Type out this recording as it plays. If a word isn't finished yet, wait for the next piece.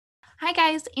Hi,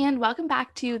 guys, and welcome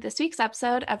back to this week's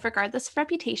episode of Regardless of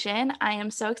Reputation. I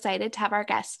am so excited to have our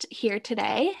guest here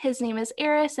today. His name is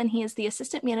Eris, and he is the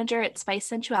assistant manager at Spice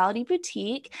Sensuality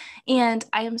Boutique. And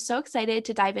I am so excited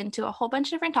to dive into a whole bunch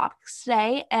of different topics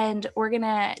today, and we're going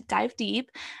to dive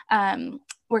deep.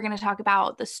 We're going to talk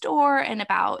about the store and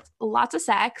about lots of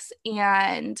sex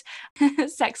and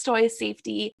sex toys,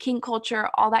 safety, kink culture,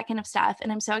 all that kind of stuff.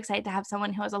 And I'm so excited to have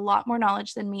someone who has a lot more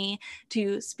knowledge than me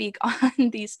to speak on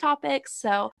these topics.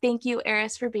 So thank you,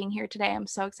 Eris, for being here today. I'm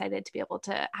so excited to be able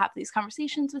to have these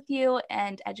conversations with you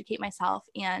and educate myself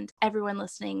and everyone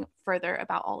listening further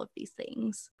about all of these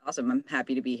things. Awesome. I'm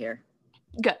happy to be here.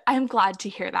 Good. I'm glad to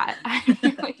hear that. I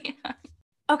really am.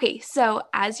 Okay, so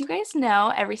as you guys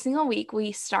know, every single week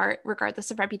we start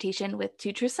Regardless of Reputation with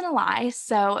two truths and a lie.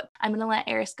 So I'm going to let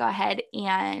Eris go ahead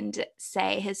and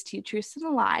say his two truths and a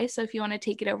lie. So if you want to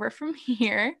take it over from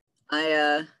here.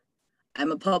 I'm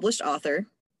a published author.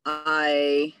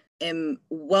 I am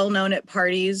well known at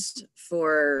parties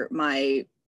for my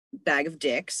bag of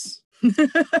dicks.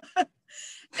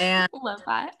 And love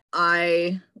that.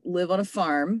 I live on a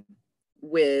farm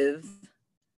with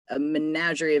a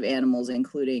menagerie of animals,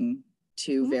 including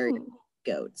two very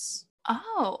goats.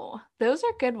 Oh, those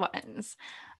are good ones.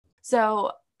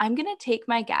 So I'm going to take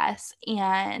my guess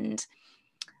and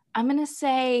I'm going to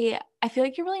say, I feel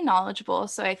like you're really knowledgeable.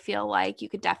 So I feel like you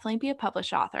could definitely be a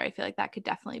published author. I feel like that could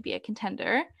definitely be a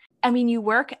contender. I mean, you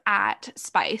work at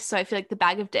Spice. So I feel like the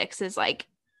bag of dicks is like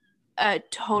a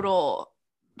total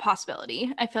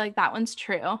possibility. I feel like that one's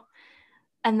true.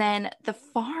 And then the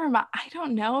farm, I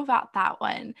don't know about that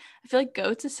one. I feel like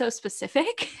goats is so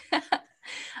specific.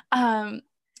 Okay,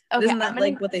 Isn't that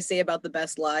like what they say about the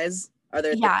best lies? Are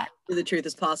there the truth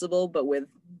is possible, but with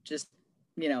just,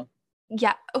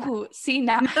 Yeah. Oh, see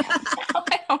now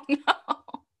I don't know.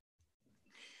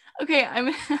 Okay, I'm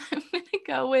gonna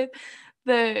go with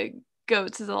the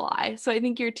goats is a lie. So I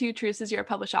think your two truths is you're a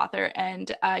published author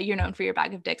and you're known for your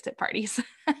bag of dicks at parties.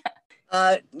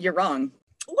 You're wrong.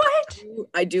 What?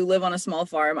 I do live on a small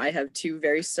farm. I have two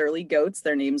very surly goats.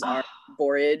 Their names are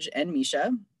Borage and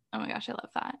Misha. Oh my gosh, I love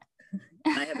that.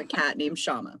 I have a cat named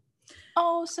Shama.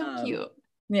 Oh, so cute.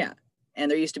 Yeah. And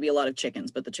there used to be a lot of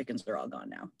chickens, but the chickens are all gone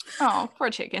now. Oh, poor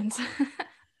chickens.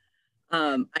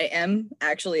 I am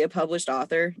actually a published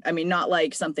author. I mean, not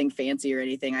like something fancy or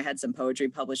anything. I had some poetry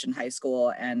published in high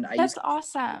school, and That's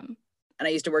awesome. And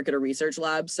I used to work at a research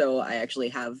lab, so I actually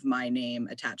have my name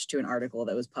attached to an article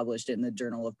that was published in the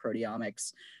Journal of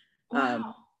Proteomics,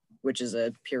 which is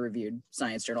a peer-reviewed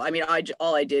science journal. I mean,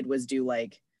 all I did was do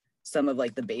like some of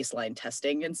like the baseline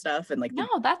testing and stuff, and like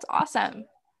that's awesome.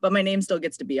 But my name still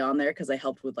gets to be on there because I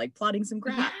helped with like plotting some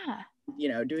graphs,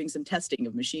 doing some testing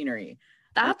of machinery.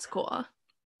 That's cool.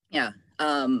 Yeah.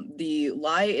 The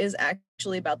lie is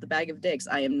actually about the bag of dicks.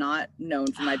 I am not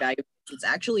known for my bag of dicks. It's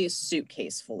actually a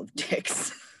suitcase full of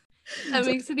dicks. That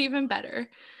makes it even better.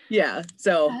 Yeah.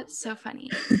 So that's so funny.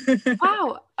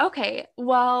 Wow. Okay.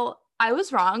 Well, I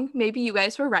was wrong. Maybe you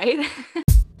guys were right.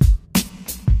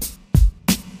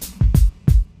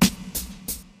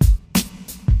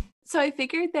 So I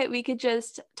figured that we could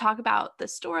just talk about the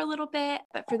store a little bit,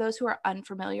 but for those who are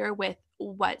unfamiliar with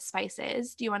what Spice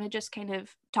is, do you want to just kind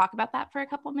of talk about that for a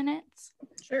couple minutes?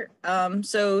 Sure.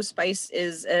 So Spice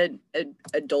is an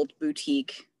adult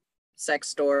boutique sex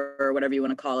store, or whatever you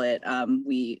want to call it.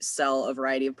 We sell a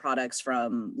variety of products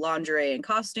from lingerie and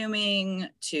costuming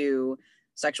to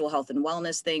sexual health and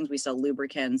wellness things. We sell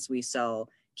lubricants, we sell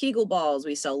Kegel balls,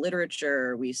 we sell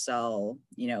literature, we sell,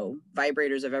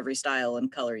 vibrators of every style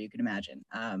and color you can imagine.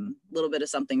 A little bit of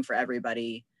something for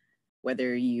everybody.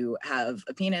 Whether you have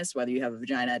a penis, whether you have a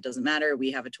vagina, it doesn't matter. We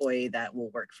have a toy that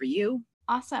will work for you.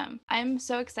 Awesome. I'm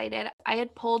so excited. I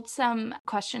had pulled some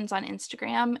questions on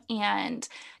Instagram and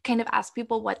kind of asked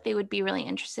people what they would be really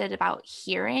interested about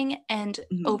hearing. And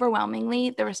overwhelmingly,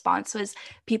 the response was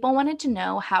people wanted to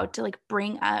know how to like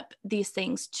bring up these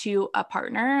things to a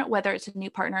partner, whether it's a new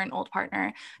partner, an old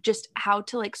partner, just how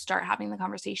to like start having the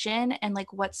conversation and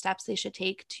like what steps they should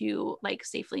take to like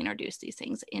safely introduce these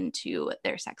things into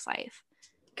their sex life.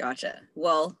 Gotcha.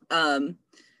 Well,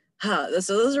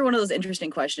 so those are one of those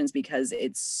interesting questions because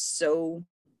it's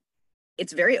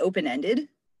very open-ended.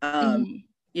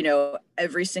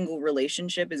 Every single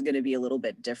relationship is going to be a little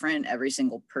bit different. Every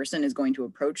single person is going to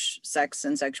approach sex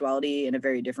and sexuality in a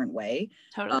very different way.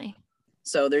 Totally.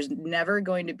 So there's never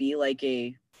going to be like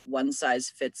a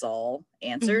one-size-fits-all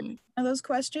answer to those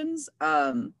questions.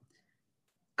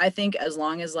 I think as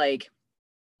long as like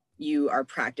you are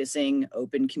practicing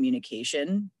open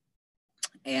communication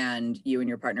and you and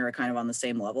your partner are kind of on the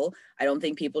same level, I don't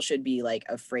think people should be like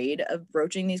afraid of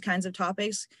broaching these kinds of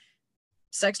topics.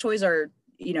 sex toys are,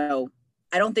 you know,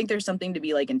 I don't think there's something to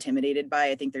be like intimidated by.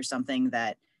 I think there's something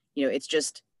that, you know, it's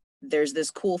just, there's this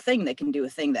cool thing that can do a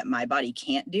thing that my body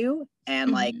can't do.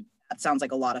 And like, that sounds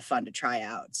like a lot of fun to try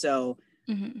out. So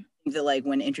I think that like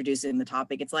when introducing the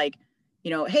topic, it's like,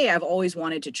 you know, hey, I've always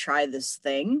wanted to try this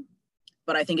thing,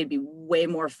 but I think it'd be way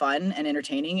more fun and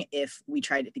entertaining if we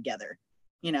tried it together,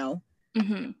 you know?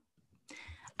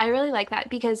 I really like that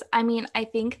because I mean, I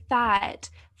think that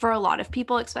for a lot of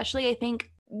people, especially I think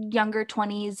younger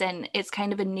 20s, and it's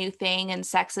kind of a new thing, and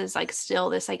sex is like still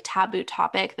this like taboo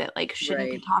topic that like shouldn't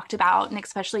be talked about. And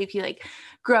especially if you like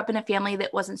grew up in a family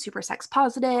that wasn't super sex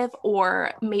positive,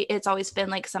 or it's always been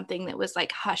like something that was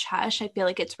like hush hush, I feel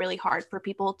like it's really hard for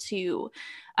people to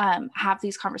have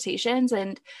these conversations.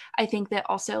 And I think that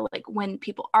also like when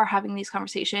people are having these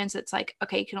conversations, it's like,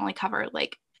 okay, you can only cover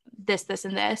like this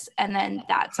and this, and then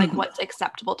that's like what's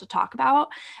acceptable to talk about.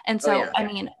 And so I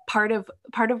mean, part of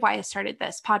why I started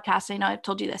this podcast, I know I've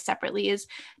told you this separately, is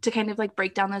to kind of like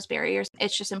break down those barriers.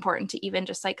 It's just important to even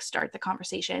just like start the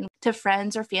conversation to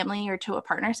friends or family or to a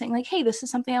partner, saying like, hey, this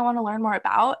is something I want to learn more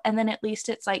about. And then at least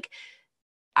it's like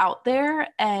out there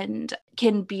and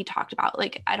can be talked about.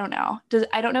 Like, I don't know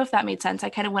if that made sense. I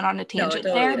kind of went on a tangent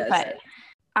there, but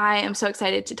I am so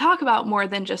excited to talk about more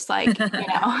than just like, you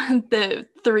know, the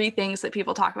 3 things that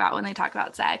people talk about when they talk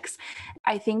about sex.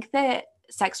 I think that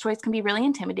sex toys can be really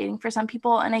intimidating for some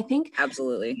people. And I think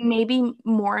absolutely maybe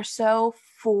more so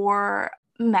for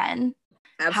men.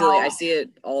 Absolutely. I see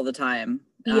it all the time.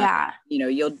 Yeah. You know,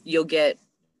 you'll get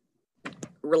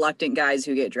reluctant guys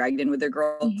who get dragged in with their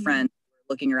girlfriend,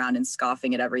 looking around and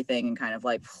scoffing at everything and kind of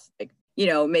like, you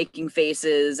know, making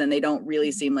faces, and they don't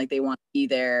really seem like they want to be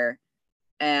there.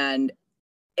 And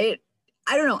I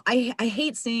don't know. I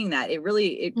hate seeing that. It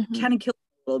really, kind of kills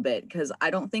me a little bit, because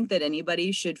I don't think that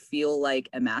anybody should feel like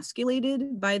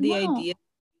emasculated by the idea of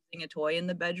using a toy in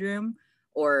the bedroom,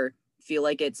 or feel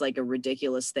like it's like a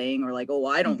ridiculous thing, or like, oh,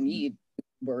 I don't need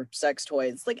more sex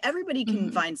toys. Like, everybody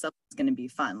can find something that's going to be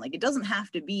fun. Like, it doesn't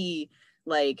have to be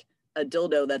like a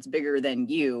dildo that's bigger than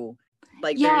you.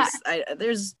 Like,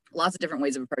 there's lots of different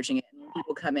ways of approaching it. And when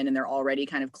people come in and they're already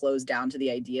kind of closed down to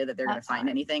the idea that they're going to find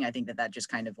anything, I think that just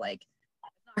kind of like,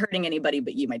 not hurting anybody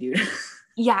but you, my dude.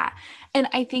 Yeah. And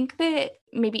I think that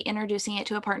maybe introducing it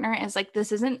to a partner is like,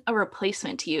 this isn't a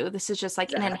replacement to you. This is just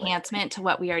like an enhancement to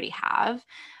what we already have.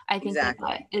 I think that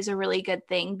is a really good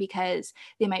thing, because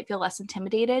they might feel less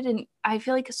intimidated. And I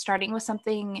feel like starting with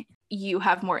something, you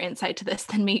have more insight to this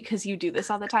than me because you do this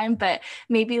all the time, but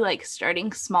maybe like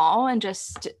starting small and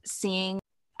just seeing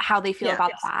how they feel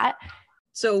about that.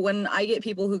 So when I get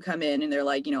people who come in and they're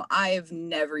like, you know, I've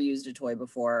never used a toy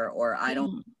before, or I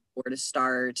don't know where to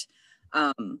start,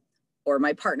 or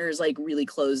my partner is like really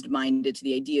closed-minded to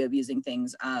the idea of using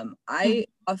things, I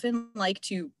often like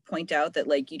to point out that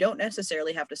like, you don't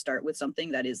necessarily have to start with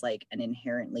something that is like an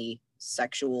inherently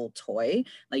sexual toy.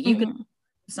 Like, you could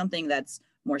something that's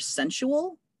more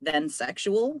sensual than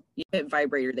sexual. You have a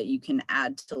vibrator that you can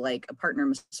add to like a partner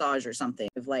massage or something,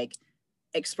 of like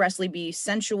expressly be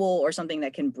sensual, or something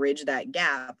that can bridge that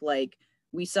gap. Like,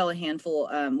 we sell a handful.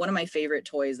 One of my favorite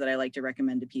toys that I like to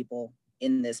recommend to people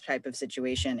in this type of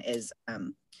situation is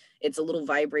it's a little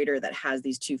vibrator that has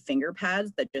these 2 finger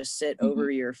pads that just sit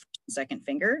over your second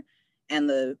finger, and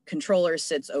the controller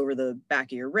sits over the back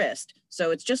of your wrist.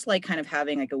 So it's just like kind of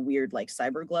having like a weird like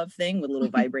cyber glove thing with little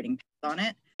vibrating pads on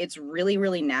it. It's really,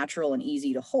 really natural and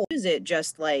easy to hold. Use it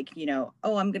just like, you know,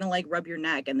 oh, I'm gonna like rub your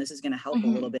neck and this is gonna help a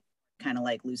little bit, kind of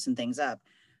like loosen things up.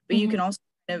 But you can also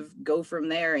kind of go from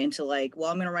there into like,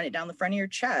 well, I'm going to run it down the front of your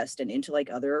chest and into like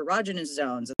other erogenous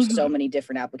zones. There's so many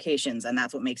different applications, and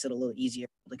that's what makes it a little easier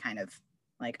to kind of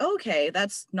like, okay,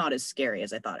 that's not as scary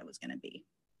as I thought it was going to be.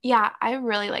 Yeah, I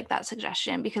really like that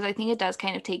suggestion, because I think it does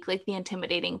kind of take like the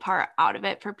intimidating part out of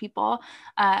it for people,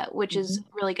 which is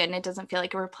really good. And it doesn't feel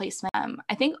like a replacement.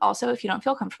 I think also, if you don't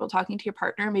feel comfortable talking to your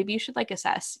partner, maybe you should like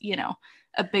assess, you know,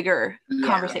 a bigger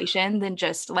conversation than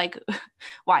just like,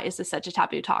 why is this such a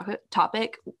taboo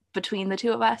topic between the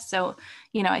 2 of us? So,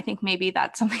 you know, I think maybe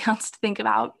that's something else to think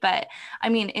about. But I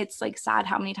mean, it's like sad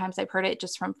how many times I've heard it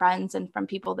just from friends and from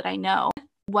people that I know.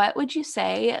 What would you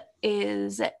say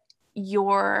is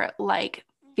your like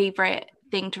favorite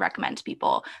thing to recommend to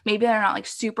people? Maybe they're not like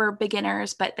super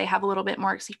beginners, but they have a little bit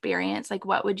more experience. Like,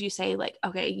 what would you say, like,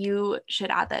 okay, you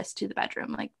should add this to the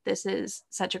bedroom, like this is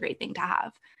such a great thing to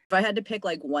have? If I had to pick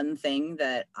like one thing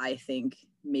that I think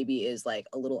maybe is like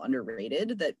a little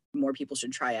underrated that more people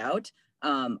should try out,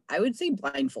 I would say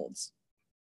blindfolds.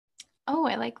 Oh,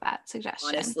 I like that suggestion.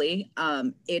 Honestly,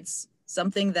 it's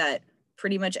something that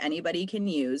pretty much anybody can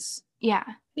use. Yeah.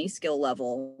 Any skill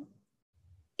level.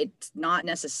 it's not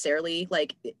necessarily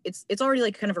like it's already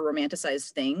like kind of a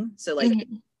romanticized thing. So like it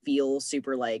feels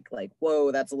super like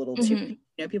whoa, that's a little too, you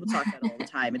know, people talk about it all the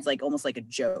time. It's like almost like a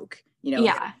joke, you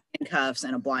know, handcuffs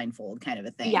and a blindfold kind of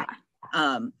a thing.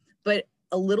 But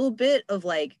a little bit of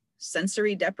like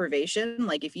sensory deprivation,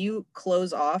 like if you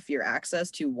close off your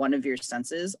access to one of your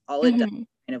senses, all it does is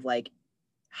kind of like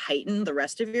heighten the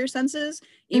rest of your senses,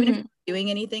 even if you're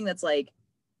doing anything that's like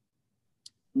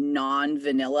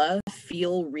non-vanilla,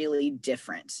 feel really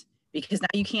different because now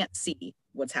you can't see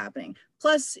what's happening.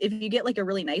 Plus, if you get like a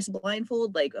really nice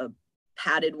blindfold, like a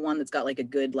padded one that's got like a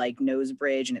good like nose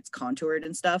bridge and it's contoured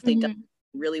and stuff, they do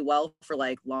really well for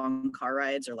like long car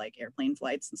rides or like airplane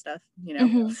flights and stuff, you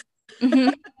know.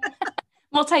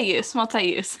 Multi-use.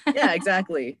 Yeah,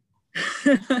 exactly.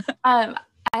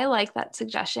 I like that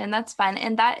suggestion. That's fun.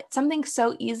 And that's something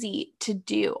so easy to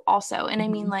do also. And I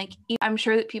mean, like, I'm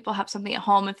sure that people have something at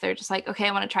home if they're just like, okay,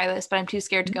 I want to try this, but I'm too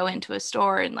scared to go into a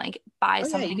store and like buy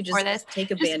something you could for just this.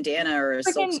 Take a bandana or a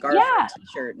silk scarf or a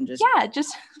t-shirt and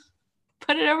just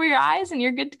put it over your eyes and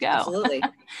you're good to go. Absolutely.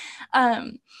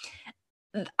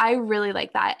 I really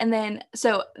like that. And then,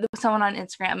 so someone on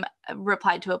Instagram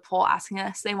replied to a poll asking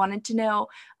us, they wanted to know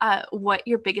what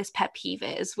your biggest pet peeve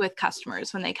is with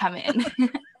customers when they come in.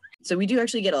 So we do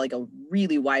actually get like a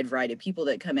really wide variety of people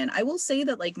that come in. I will say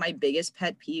that like my biggest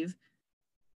pet peeve,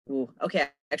 okay,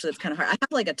 actually it's kind of hard. I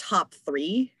have like a top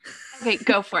 3. Okay,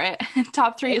 go for it.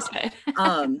 Top 3 is good.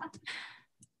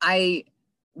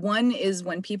 One is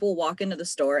when people walk into the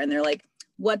store and they're like,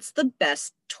 what's the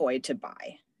best toy to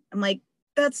buy? I'm like,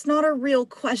 that's not a real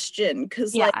question,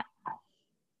 because like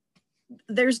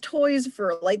there's toys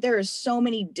for like there are so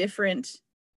many different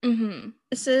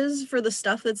purposes for the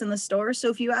stuff that's in the store. So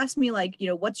if you ask me like, you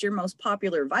know, what's your most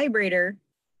popular vibrator,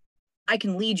 I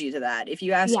can lead you to that. If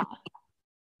you ask me,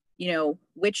 you know,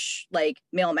 which like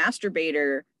male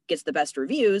masturbator gets the best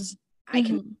reviews, I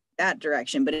can that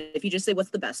direction. But if you just say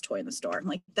what's the best toy in the store, I'm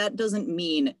like, that doesn't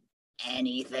mean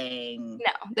anything.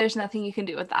 No, there's nothing you can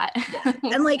do with that.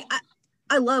 And like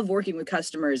I love working with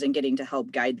customers and getting to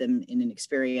help guide them in an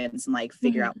experience and like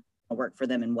figure out what will work for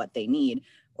them and what they need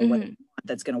or what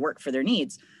that's going to work for their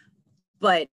needs.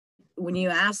 But when you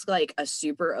ask like a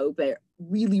super open,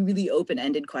 really, really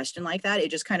open-ended question like that,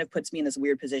 it just kind of puts me in this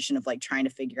weird position of like trying to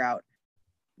figure out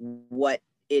what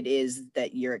it is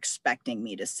that you're expecting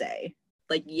me to say.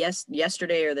 Like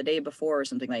yesterday or the day before or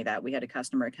something like that, we had a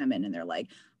customer come in and they're like,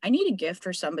 I need a gift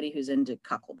for somebody who's into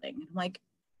cuckolding. I'm like,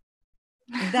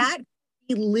 that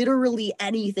literally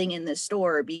anything in this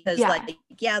store, because like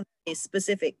a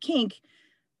specific kink,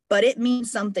 but it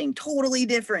means something totally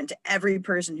different to every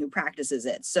person who practices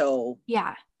it. So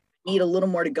I need a little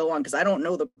more to go on because I don't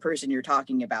know the person you're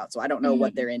talking about, so I don't know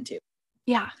what they're into.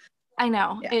 I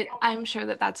know. I'm sure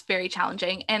that that's very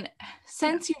challenging. And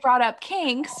since you brought up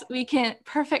kinks, we can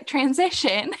perfect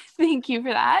transition. Thank you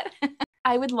for that.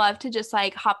 I would love to just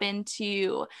like hop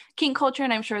into kink culture,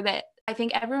 and I'm sure that I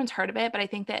think everyone's heard of it, but I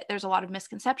think that there's a lot of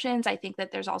misconceptions. I think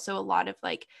that there's also a lot of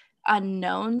like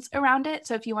unknowns around it.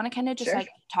 So if you want to kind of just like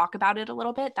talk about it a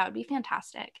little bit, that would be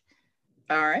fantastic.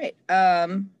 All right.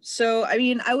 So I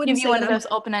mean, I wouldn't give you one of those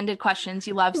open-ended questions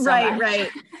you love so much. Right.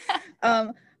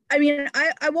 I mean,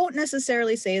 I won't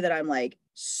necessarily say that I'm like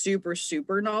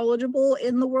super knowledgeable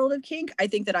in the world of kink. I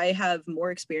think that I have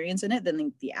more experience in it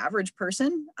than the average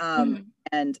person.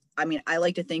 And I mean, I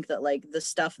like to think that like the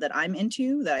stuff that I'm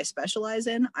into, that I specialize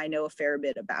in, I know a fair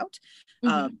bit about.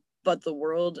 But the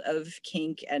world of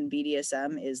kink and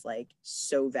BDSM is like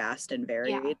so vast and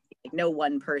varied. Like no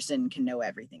one person can know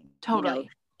everything. Totally.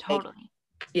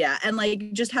 Yeah. And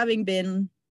like just having been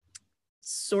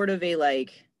sort of a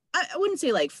like, I wouldn't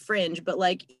say like fringe, but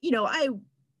like, you know,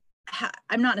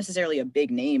 I'm not necessarily a big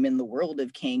name in the world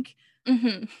of kink.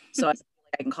 So I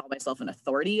can call myself an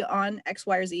authority on X,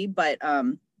 Y, or Z, but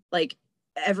like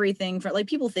everything for like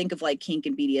people think of like kink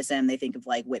and BDSM, they think of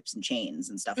like whips and chains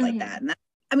and stuff like that. And that,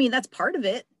 I mean, that's part of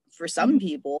it for some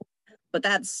people, but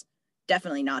that's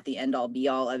definitely not the end all be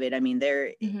all of it. I mean,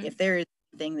 if there is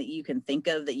a thing that you can think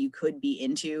of that you could be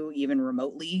into even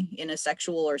remotely in a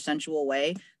sexual or sensual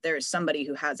way, there is somebody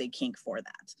who has a kink for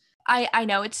that. I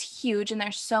know it's huge and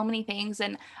there's so many things.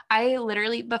 And I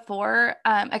literally before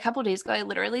a couple of days ago, I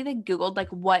literally like Googled like,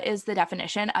 what is the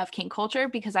definition of kink culture?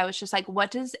 Because I was just like,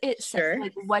 what does it say?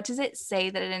 Like, what does it say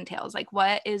that it entails? Like,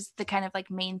 what is the kind of like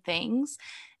main things?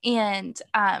 And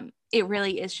it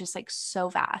really is just like so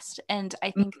vast. And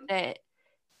I think that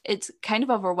it's kind of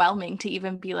overwhelming to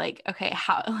even be like, okay,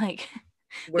 how like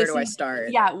Where do I start?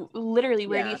 Yeah, literally,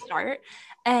 where do you Yeah. start?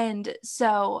 And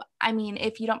so, I mean,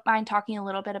 if you don't mind talking a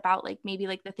little bit about like maybe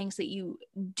like the things that you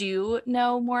do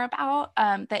know more about,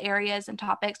 the areas and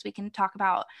topics, we can talk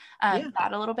about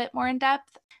that a little bit more in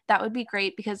depth. That would be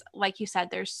great because, like you said,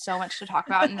 there's so much to talk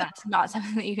about, and that's not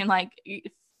something that you can like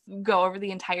go over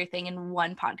the entire thing in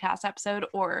one podcast episode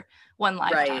or one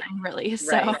lifetime, really.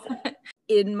 So, right.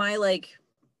 In my like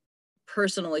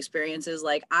personal experiences,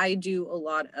 like I do a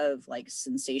lot of like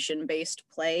sensation based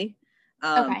play.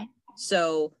 Okay.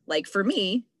 So like for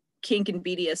me, kink and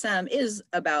BDSM is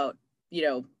about, you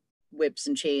know, whips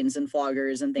and chains and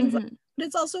floggers and things like that. But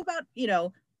it's also about, you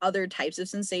know, other types of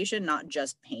sensation, not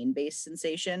just pain based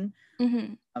sensation.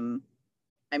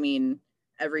 I mean,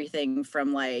 everything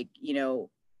from like, you know,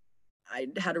 I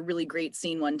had a really great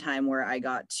scene one time where I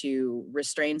got to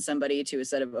restrain somebody to a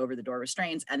set of over the door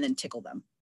restraints and then tickle them.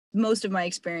 Most of my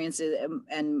experiences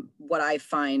and what I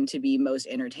find to be most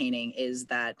entertaining is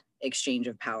that exchange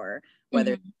of power,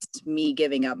 whether it's me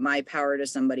giving up my power to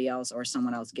somebody else or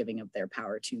someone else giving up their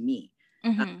power to me,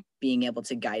 being able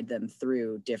to guide them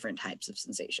through different types of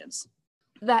sensations.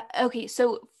 Okay,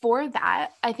 so for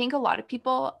that, I think a lot of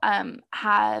people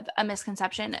have a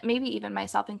misconception, maybe even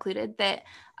myself included, that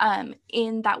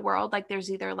in that world, like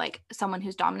there's either like someone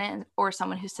who's dominant or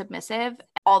someone who's submissive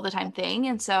all the time thing.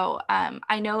 And so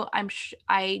I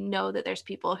know that there's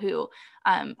people who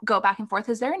go back and forth.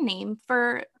 Is there a name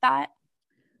for that?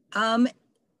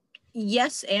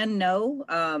 Yes and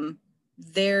no.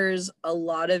 There's a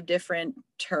lot of different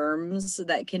terms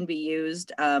that can be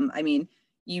used. I mean,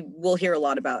 you will hear a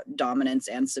lot about dominance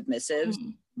and submissives,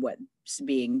 what's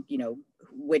being, you know,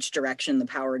 which direction the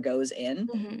power goes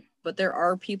in. But there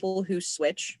are people who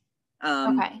switch.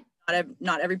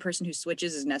 Not every person who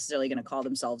switches is necessarily going to call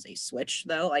themselves a switch,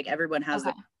 though. Like everyone has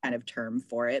that kind of term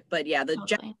for it. But yeah, the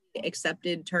generally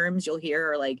accepted terms you'll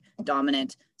hear are like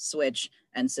dominant, switch,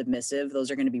 and submissive.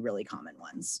 Those are going to be really common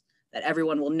ones that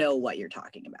everyone will know what you're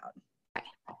talking about.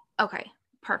 Okay.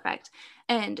 Perfect.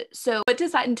 And so what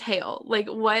does that entail? Like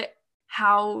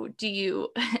how do you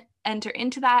enter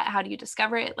into that? How do you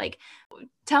discover it? Like,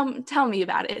 tell me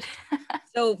about it.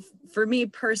 So for me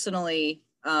personally,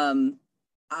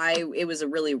 it was a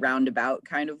really roundabout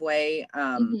kind of way.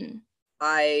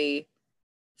 I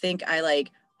think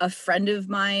a friend of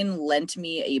mine lent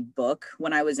me a book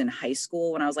when I was in high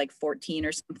school, when I was like 14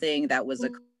 or something, that was a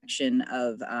collection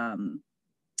of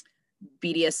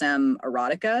BDSM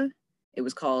erotica. It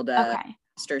was called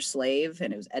Master Slave,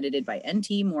 and it was edited by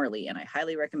N.T. Morley, and I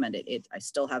highly recommend it. I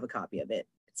still have a copy of it.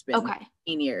 It's been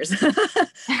 15 years.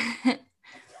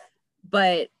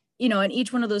 But, you know, and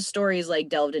each one of those stories like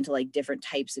delved into like different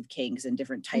types of kinks and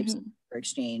different types of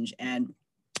exchange. And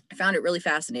I found it really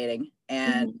fascinating,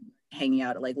 and hanging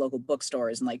out at like local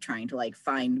bookstores and like trying to like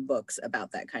find books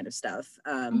about that kind of stuff.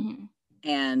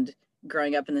 And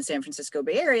growing up in the San Francisco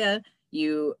Bay Area,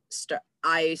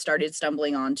 I started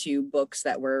stumbling onto books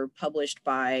that were published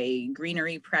by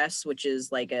Greenery Press, which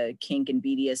is like a kink and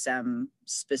BDSM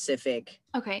specific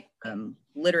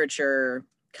literature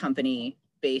company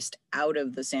based out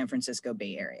of the San Francisco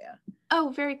Bay Area.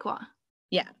 Oh, very cool.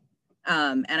 Yeah.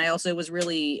 And I also was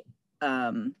really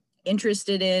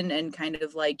interested in and kind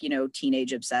of like, you know,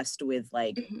 teenage obsessed with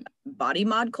like body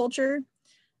mod culture.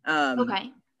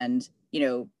 And, you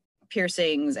know,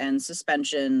 piercings and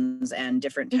suspensions and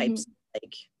different types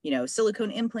like, you know,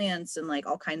 silicone implants and like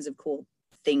all kinds of cool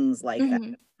things like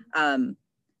that.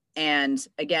 And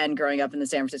again, growing up in the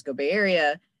San Francisco Bay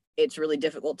Area, it's really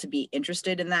difficult to be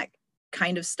interested in that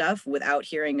kind of stuff without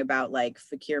hearing about like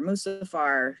Fakir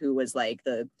Musafar, who was like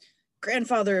the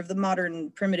grandfather of the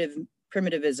modern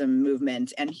primitivism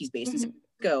movement, and he's based in San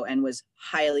Francisco and was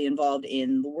highly involved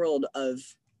in the world of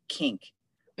kink.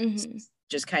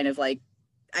 Just kind of like,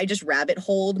 I just rabbit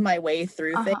holed my way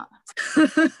through things.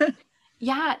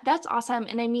 Yeah, that's awesome.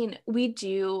 And I mean, we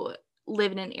do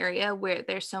live in an area where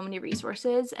there's so many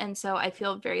resources. And so I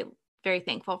feel very, very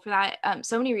thankful for that.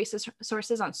 So many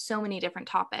resources on so many different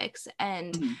topics.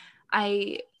 And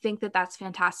I think that that's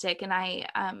fantastic. And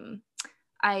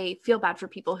I feel bad for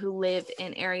people who live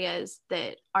in areas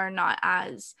that are not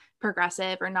as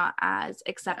progressive or not as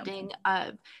accepting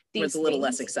of these it's a little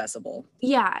less accessible.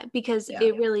 Yeah, because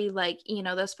it really like, you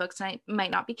know, those books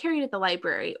might not be carried at the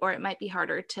library, or it might be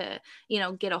harder to, you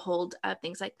know, get a hold of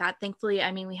things like that. Thankfully,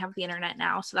 I mean, we have the internet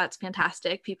now, so that's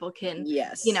fantastic. People can,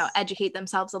 you know, educate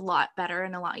themselves a lot better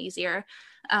and a lot easier.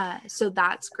 So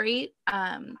that's great.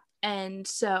 And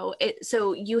so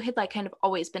you had like kind of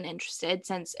always been interested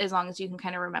since as long as you can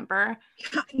kind of remember.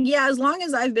 Yeah, as long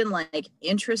as I've been like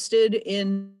interested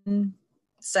in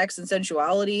sex and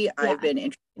sensuality, I've been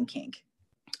interested in kink.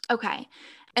 Okay.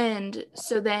 And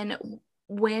so then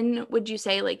when would you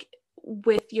say, like,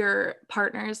 with your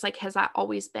partners, like, has that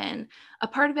always been a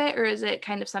part of it, or is it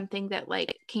kind of something that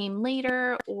like came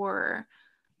later, or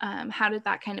how did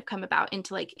that kind of come about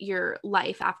into like your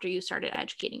life after you started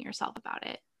educating yourself about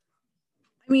it?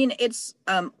 I mean, it's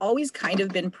always kind of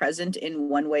been present in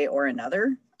one way or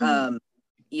another. Mm-hmm.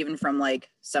 Even from like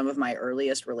some of my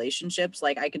earliest relationships,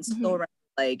 like I can still Mm-hmm. remember,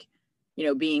 like, you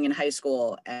know, being in high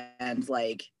school and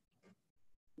like,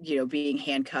 you know, being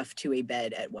handcuffed to a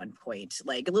bed at one point,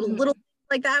 like a little Mm-hmm. little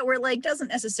like that, where like doesn't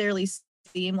necessarily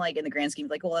seem like in the grand scheme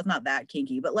like, well, that's not that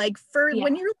kinky, but like for Yeah.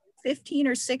 when you're 15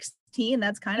 or 16,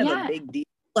 that's kind of a Yeah. big deal.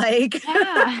 Like,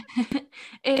 Yeah.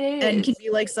 It and can is. be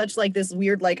like such like this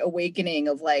weird like awakening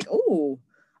of like, oh,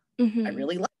 I Mm-hmm.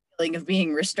 really like the feeling of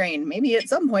being restrained. Maybe at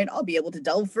some point I'll be able to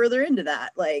delve further into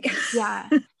that. Like, Yeah.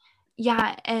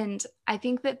 Yeah, and I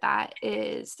think that that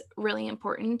is really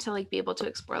important to like be able to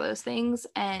explore those things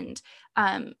and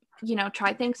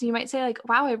try things. You might say like,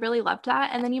 wow, I really loved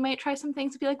that. And then you might try some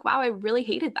things and be like, wow, I really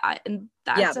hated that. And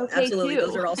yeah, that's okay absolutely.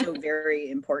 Those too. are also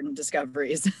very important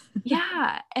discoveries.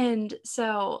 Yeah. And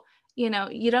so, you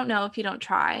don't know if you don't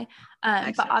try. But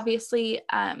Excellent. obviously,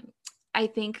 I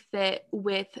think that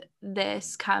with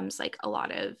this comes like a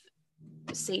lot of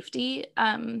safety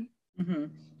Mm-hmm.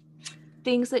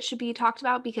 things that should be talked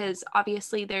about, because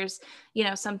obviously there's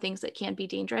some things that can be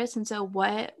dangerous. And so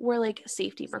what were like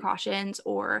safety precautions,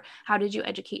 or how did you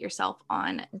educate yourself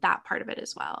on that part of it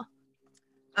as well?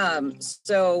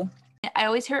 So I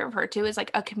always hear it referred to as like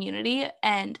a community,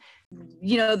 and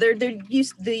you know, they're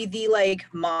used the like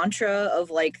mantra of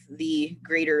like the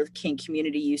greater kink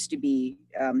community used to be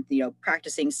you know,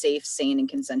 practicing safe, sane, and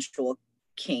consensual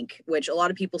kink, which a lot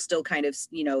of people still kind of,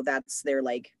 you know, that's their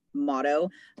like motto.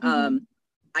 mm-hmm,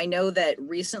 I know that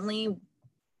recently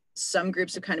some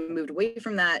groups have kind of moved away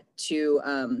from that to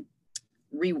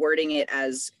rewording it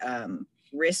as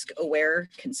risk aware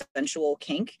consensual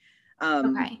kink.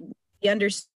 okay, The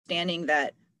understanding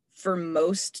that for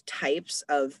most types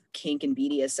of kink and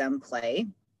BDSM play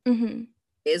mm-hmm,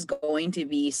 is going to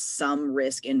be some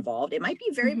risk involved. It might be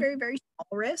very, mm-hmm, very, very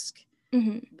small risk,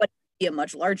 mm-hmm, but be a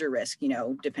much larger risk, you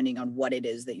know, depending on what it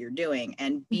is that you're doing,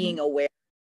 and mm-hmm. being aware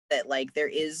that like there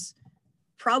is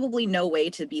probably no way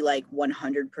to be like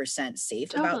 100%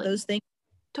 safe about Totally, those things.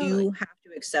 totally, You have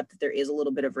to accept that there is a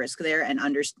little bit of risk there, and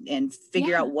understand and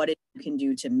figure yeah, out what it can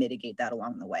do to mitigate that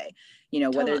along the way. You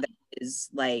know, whether that totally, is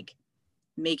like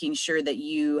making sure that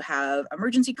you have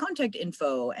emergency contact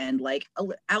info and like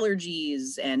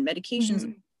allergies and medications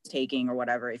mm-hmm, taking or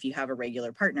whatever if you have a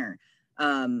regular partner,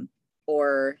 um,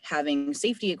 or having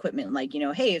safety equipment like, you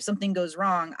know, hey, if something goes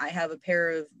wrong, I have a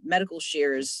pair of medical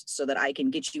shears so that I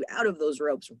can get you out of those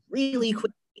ropes really mm-hmm,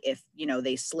 quick if, you know,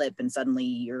 they slip and suddenly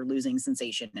you're losing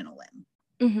sensation in a limb.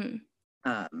 mm-hmm.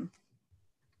 um,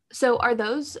 So are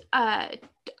those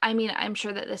I mean, I'm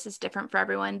sure that this is different for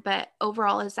everyone, but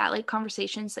overall, is that like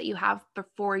conversations that you have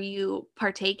before you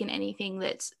partake in anything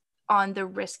that's on the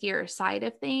riskier side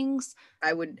of things?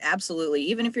 I would absolutely,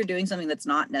 even if you're doing something that's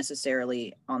not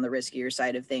necessarily on the riskier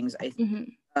side of things,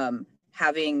 Mm-hmm.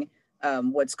 having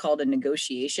what's called a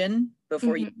negotiation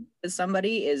before you Mm-hmm. with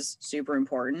somebody is super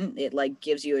important. It like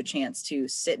gives you a chance to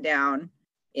sit down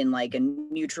in like a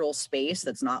neutral space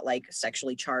that's not like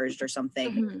sexually charged or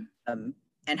something, Mm-hmm.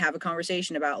 and have a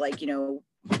conversation about like, you know,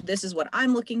 this is what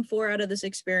I'm looking for out of this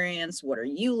experience. What are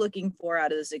you looking for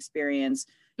out of this experience?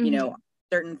 You Mm-hmm. know,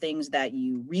 certain things that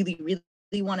you really,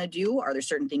 really want to do. Are there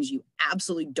certain things you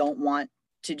absolutely don't want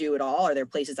to do at all? Are there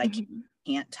places I Mm-hmm.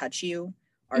 can't touch you?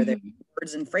 Are there Mm-hmm.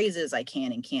 words and phrases I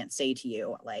can and can't say to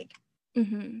you? Like,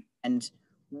 Mm-hmm. and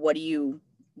what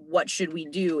should we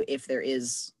do if there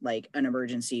is like an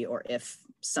emergency, or if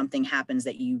something happens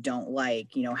that you don't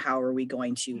like? You know, how are we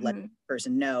going to let Mm-hmm. the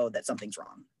person know that something's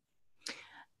wrong?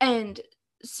 And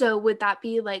so would that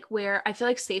be like where I feel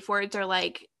like safe words are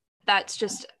like, that's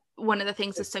just one of the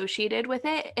things associated with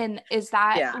it? And is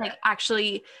that Yeah. like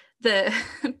actually the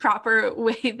proper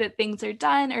way that things are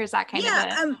done, or is that kind of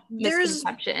Yeah. a There's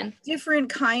misconception? different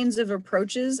kinds of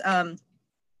approaches.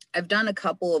 I've done a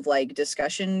couple of like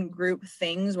discussion group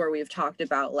things where we've talked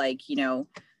about like, do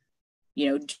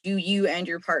you and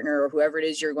your partner or whoever it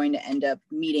is you're going to end up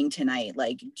meeting tonight,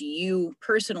 like, do you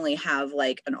personally have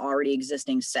like an already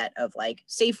existing set of like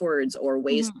safe words or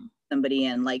ways Mm-hmm. somebody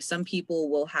in? Like some people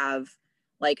will have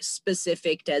like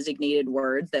specific designated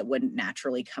words that wouldn't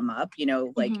naturally come up, you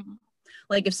know, Mm-hmm.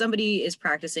 like if somebody is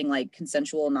practicing like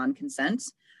consensual non-consent,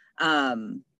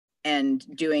 um,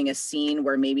 and doing a scene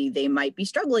where maybe they might be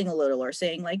struggling a little or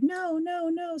saying like, no, no,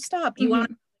 no, stop. You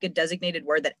want Mm-hmm. a designated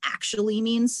word that actually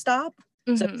means stop.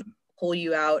 So Mm-hmm. pull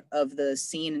you out of the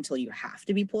scene until you have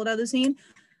to be pulled out of the scene.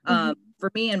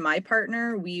 For me and my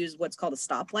partner, we use what's called a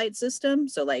stoplight system.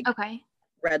 So like Okay.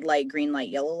 red light, green light,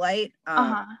 yellow light.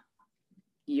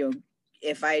 You know,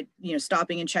 if I, you know,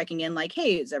 stopping and checking in like,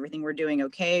 hey, is everything we're doing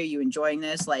okay? Are you enjoying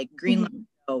this? Like green light,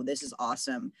 oh, this is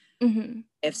awesome.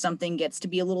 If something gets to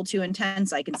be a little too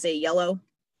intense, I can say yellow,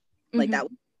 like that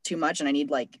was too much and I need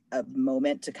like a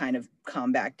moment to kind of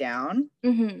calm back down.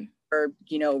 Or,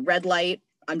 you know, red light,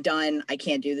 I'm done. I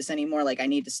can't do this anymore. Like I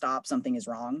need to stop. Something is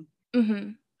wrong.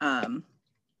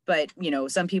 But, you know,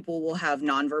 some people will have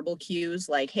nonverbal cues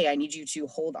like, hey, I need you to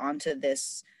hold on to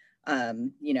this,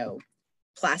 you know,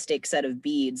 plastic set of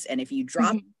beads. And if you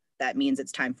drop, that means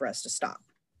it's time for us to stop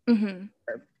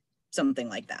or something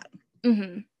like that.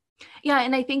 Yeah.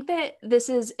 And I think that this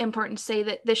is important to say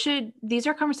that these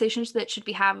are conversations that should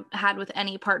be had with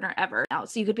any partner ever. Now,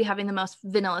 so you could be having the most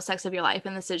vanilla sex of your life,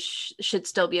 and this should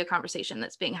still be a conversation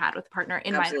that's being had with a partner,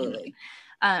 in my opinion.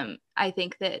 I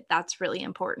think that that's really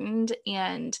important.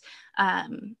 And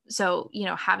so, you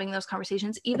know, having those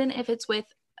conversations, even if it's with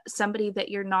somebody that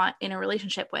you're not in a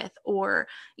relationship with, or,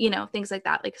 you know, things like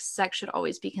that, like sex should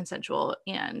always be consensual.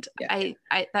 And I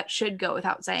that should go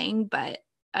without saying, but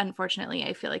unfortunately,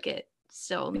 I feel like it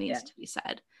still needs to be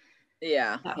said.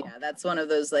 Yeah. That's one of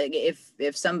those, like,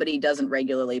 if somebody doesn't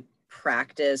regularly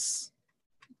practice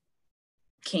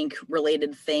kink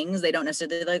related things, they don't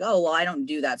necessarily like, oh, well, I don't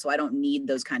do that, so I don't need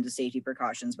those kinds of safety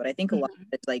precautions. But I think a lot of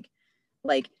it's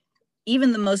like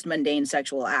even the most mundane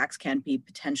sexual acts can be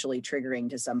potentially triggering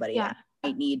to somebody. I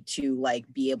might need to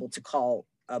like be able to call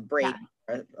a break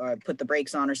or put the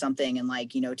brakes on or something, and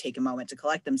like, you know, take a moment to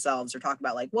collect themselves or talk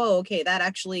about like, whoa, okay,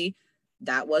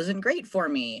 that wasn't great for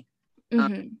me. You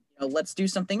know, let's do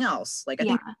something else. Like I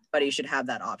think everybody should have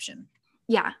that option.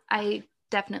 Yeah, I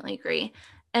definitely agree.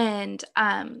 And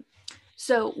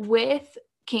so with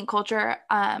kink culture,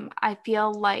 I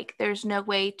feel like there's no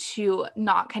way to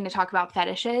not kind of talk about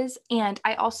fetishes. And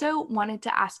I also wanted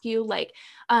to ask you, like,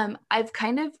 I've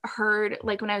kind of heard,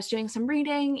 like when I was doing some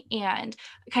reading, and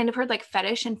kind of heard like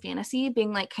fetish and fantasy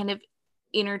being like kind of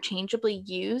interchangeably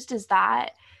used. Is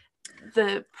that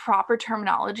the proper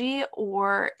terminology,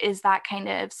 or is that kind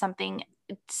of something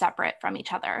separate from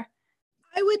each other?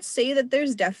 I would say that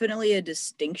there's definitely a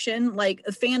distinction. Like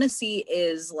a fantasy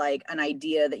is like an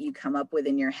idea that you come up with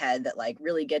in your head that like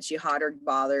really gets you hot or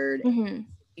bothered,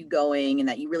 you going, and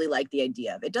that you really like the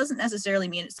idea of. It doesn't necessarily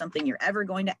mean it's something you're ever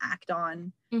going to act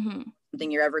on, something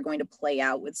you're ever going to play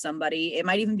out with somebody. It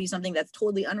might even be something that's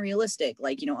totally unrealistic.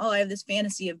 Like, you know, oh, I have this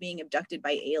fantasy of being abducted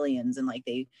by aliens and like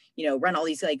they, you know, run all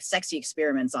these like sexy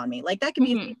experiments on me. Like that can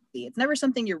be a fantasy. It's never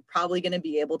something you're probably going to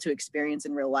be able to experience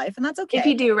in real life, and that's okay. If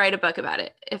you do, write a book about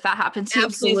it. If that happens to you,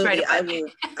 absolutely, please write a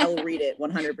book. I will read it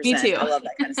 100%. Me too. I love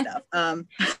that kind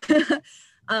of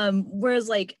stuff. Whereas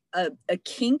like a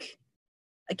kink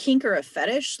or a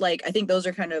fetish, like I think those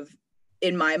are kind of,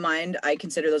 in my mind, I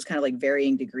consider those kind of like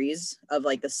varying degrees of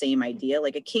like the same idea.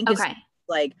 Like a kink is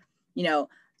like, you know,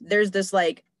 there's this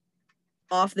like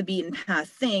off the beaten path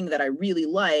thing that I really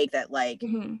like that like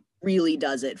really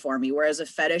does it for me. Whereas a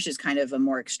fetish is kind of a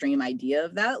more extreme idea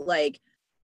of that. Like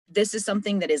this is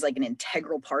something that is like an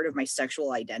integral part of my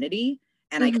sexual identity,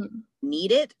 and I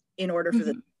need it in order for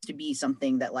the to be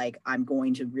something that like I'm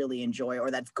going to really enjoy,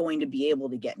 or that's going to be able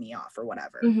to get me off or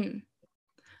whatever.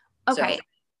 Okay. So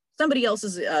somebody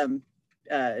else's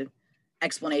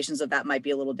explanations of that might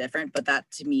be a little different, but that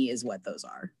to me is what those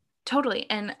are. Totally.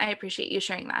 And I appreciate you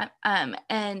sharing that.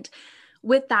 And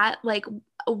with that, like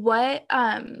what,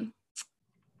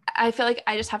 I feel like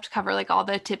I just have to cover like all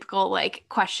the typical like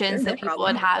questions that people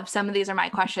would have. Some of these are my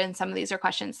questions. Some of these are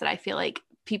questions that I feel like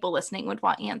people listening would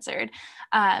want answered.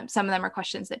 Some of them are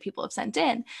questions that people have sent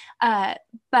in.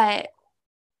 But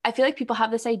I feel like people have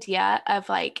this idea of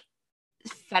like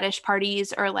fetish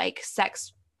parties or like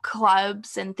sex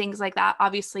clubs and things like that,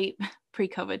 obviously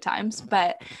pre-COVID times,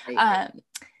 but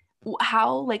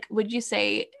how, like, would you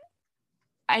say,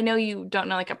 I know you don't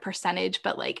know like a percentage,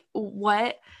 but like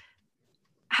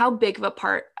how big of a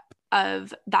part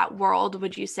of that world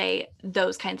would you say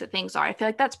those kinds of things are? I feel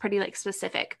like that's pretty like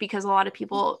specific, because a lot of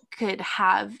people could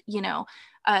have, you know,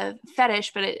 a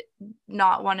fetish, but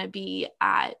not want to be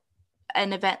at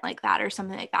an event like that or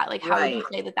something like that. Like, how would you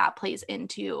say that plays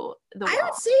into the world? I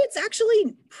would say it's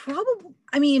actually probably,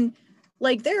 I mean,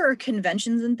 like there are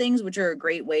conventions and things, which are a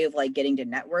great way of like getting to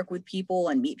network with people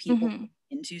and meet people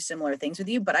into similar things with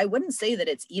you. But I wouldn't say that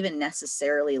it's even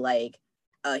necessarily like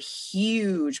a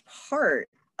huge part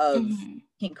of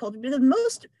kink culture, because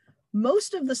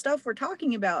most of the stuff we're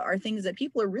talking about are things that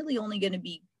people are really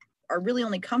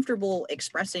only comfortable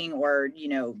expressing or, you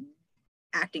know,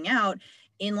 acting out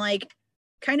in like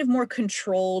kind of more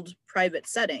controlled private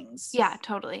settings. Yeah,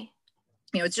 totally.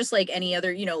 You know, it's just like any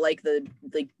other, you know, like the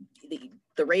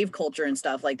rave culture and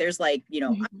stuff. Like there's like, you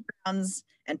know, undergrounds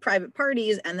and private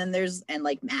parties, and then there's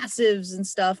like massives and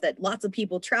stuff that lots of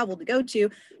people travel to go to.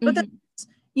 But that's,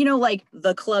 you know, like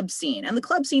the club scene, and the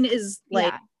club scene is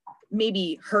like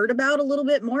maybe heard about a little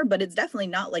bit more, but it's definitely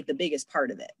not like the biggest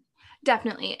part of it.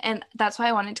 Definitely. And that's why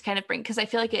I wanted to kind of bring, because I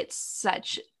feel like it's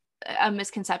such a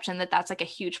misconception that that's like a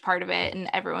huge part of it, and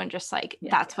everyone just like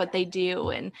that's what they do.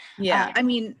 And I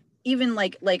mean, even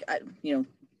like you know,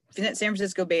 San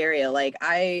Francisco Bay Area, like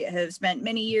I have spent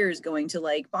many years going to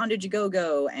like Bondage A Go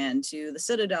Go and to the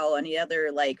Citadel and the other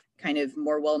like kind of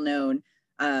more well-known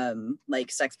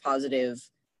like sex positive,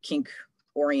 kink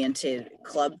oriented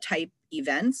club type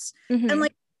events, and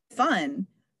like fun.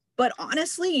 But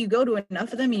honestly, you go to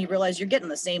enough of them and you realize you're getting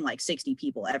the same like 60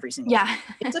 people every single time.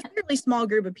 It's a fairly small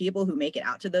group of people who make it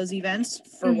out to those events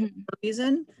for whatever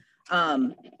reason.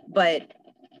 But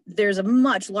there's a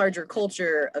much larger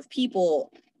culture of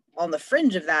people on the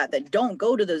fringe of that don't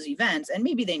go to those events, and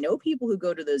maybe they know people who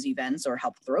go to those events or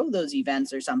help throw those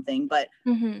events or something, but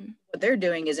what they're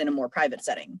doing is in a more private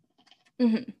setting.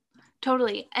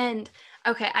 Totally. And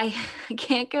okay, I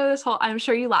can't go this whole, I'm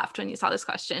sure you laughed when you saw this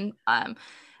question. I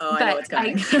know it's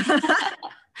coming.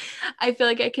 I feel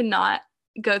like I cannot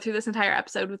go through this entire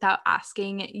episode without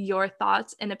asking your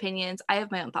thoughts and opinions. I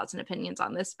have my own thoughts and opinions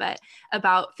on this, but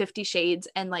about 50 Shades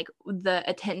and like the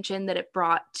attention that it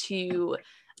brought to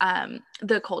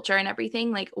the culture and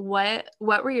everything. Like what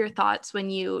were your thoughts when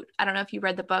you, I don't know if you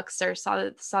read the books or saw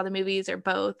the movies or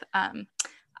both.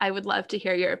 I would love to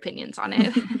hear your opinions on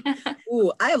it.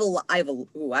 I have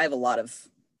a lot of,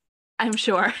 I'm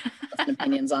sure,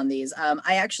 opinions on these.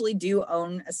 I actually do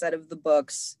own a set of the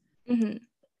books.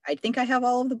 I think I have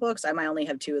all of the books. I might only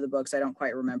have 2 of the books. I don't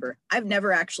quite remember. I've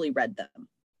never actually read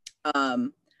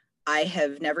them. I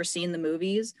have never seen the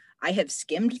movies. I have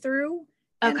skimmed through.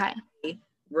 Okay. I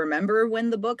remember when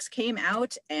the books came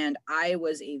out, and I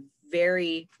was a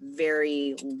very,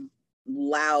 very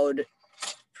loud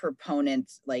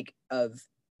proponent like of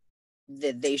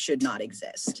that they should not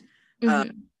exist.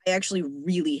 I actually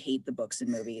really hate the books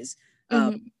and movies.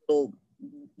 The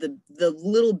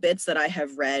little bits that I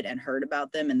have read and heard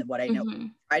about them, and what I know,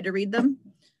 tried to read them.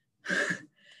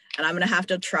 And I'm gonna have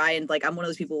to try, and like I'm one of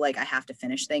those people, like I have to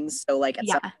finish things, so like at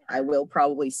some point I will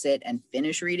probably sit and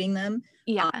finish reading them.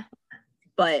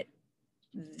 But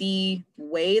the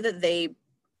way that they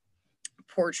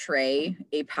portray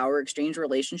a power exchange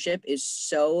relationship is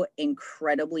so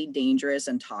incredibly dangerous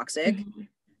and toxic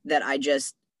that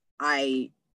I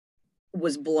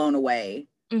was blown away.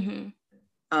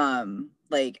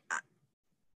 Like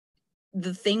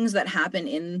the things that happen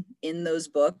in those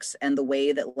books, and the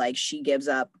way that like she gives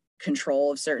up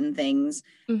control of certain things,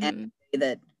 and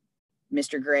that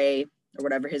Mr. Gray or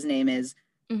whatever his name is,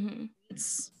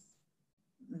 it's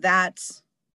that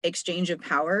exchange of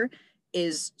power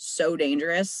is so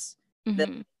dangerous that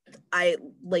I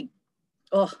like,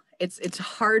 it's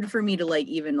hard for me to like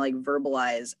even like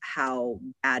verbalize how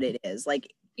bad it is.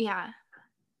 Like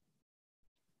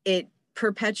it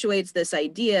perpetuates this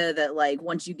idea that like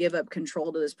once you give up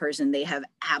control to this person, they have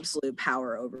absolute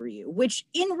power over you, which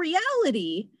in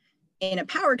reality, in a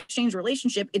power exchange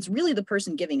relationship, it's really the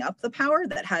person giving up the power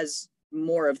that has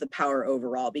more of the power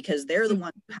overall, because they're the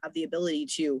ones who have the ability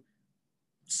to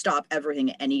stop everything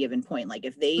at any given point. Like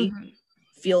if they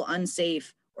feel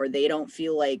unsafe, or they don't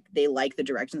feel like they like the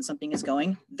direction something is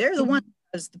going, they're the one who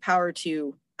has the power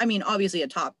to, I mean, obviously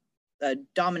a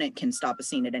dominant can stop a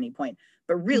scene at any point,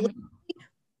 but really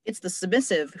it's the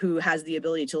submissive who has the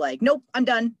ability to like, nope, I'm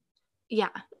done.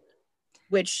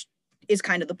 Which is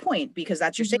kind of the point, because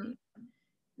that's your safety.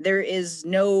 There is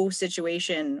no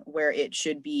situation where it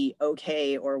should be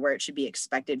okay, or where it should be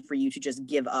expected for you to just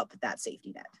give up that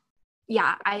safety net.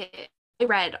 I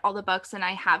read all the books and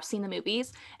I have seen the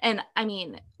movies, and I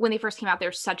mean, when they first came out,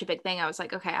 they're such a big thing. I was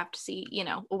like, okay, I have to see, you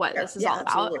know, what this is all about.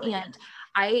 Absolutely. And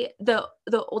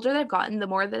the older that I've gotten, the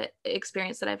more the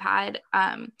experience that I've had,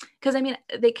 because I mean,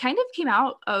 they kind of came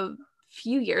out a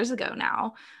few years ago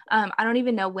now. I don't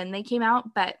even know when they came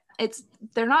out, but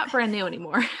they're not brand new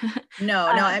anymore. No,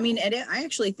 I mean, I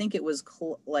actually think it was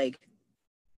like,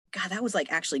 God, that was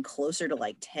like actually closer to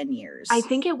like 10 years. I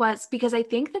think it was, because I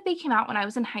think that they came out when I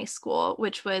was in high school,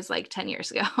 which was like 10 years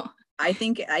ago. I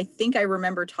think I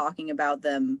remember talking about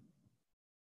them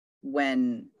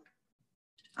when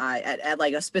I at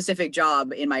like a specific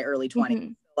job in my early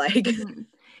 20s. Like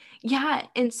Yeah.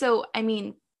 And so, I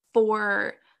mean,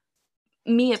 for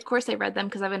me, of course, I read them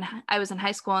because I was in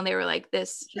high school and they were like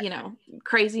this,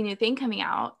 crazy new thing coming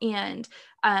out. And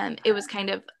it was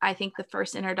kind of, I think, the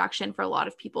first introduction for a lot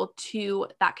of people to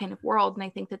that kind of world. And I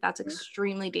think that that's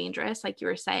extremely dangerous, like you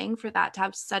were saying, for that to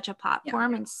have such a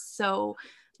platform and so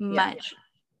much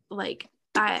like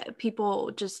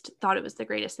people just thought it was the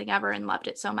greatest thing ever and loved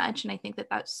it so much. And I think that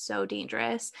that's so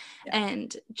dangerous.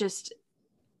 And just,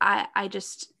 I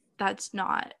just, that's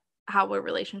not how a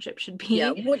relationship should be.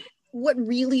 Yeah. What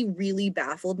really, really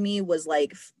baffled me was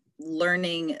like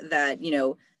learning that,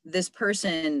 this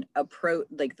person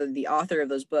like the author of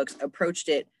those books approached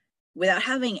it without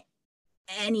having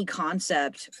any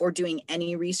concept or doing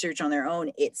any research on their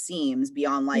own, it seems,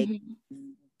 beyond like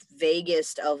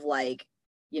vaguest of like,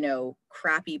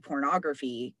 crappy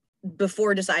pornography,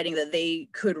 before deciding that they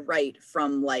could write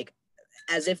from like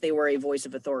as if they were a voice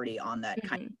of authority on that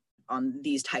on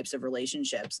these types of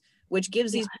relationships, which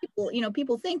gives these people,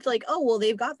 people think like, oh, well,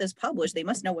 they've got this published, they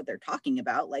must know what they're talking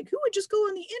about. Like, who would just go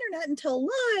on the internet and tell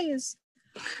lies?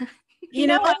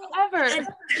 Ever.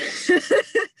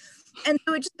 And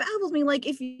so it just baffles me, like,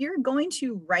 if you're going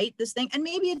to write this thing, and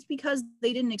maybe it's because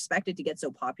they didn't expect it to get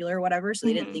so popular or whatever, so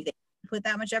they didn't think they put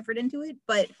that much effort into it,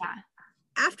 but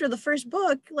after the first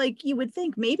book, like, you would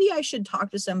think maybe I should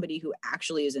talk to somebody who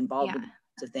actually is involved with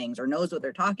of things or knows what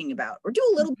they're talking about, or do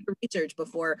a little bit of research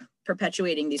before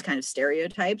perpetuating these kind of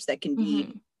stereotypes that can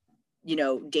be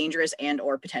dangerous and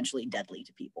or potentially deadly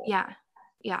to people.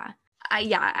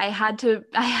 I had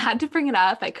to bring it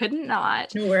up. I couldn't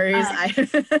not. No worries.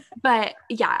 But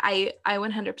yeah, I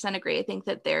 100% agree. I think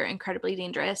that they're incredibly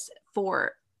dangerous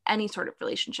for any sort of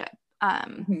relationship,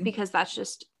 because that's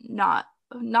just not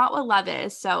what love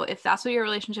is. So if that's what your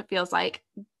relationship feels like,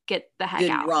 get the heck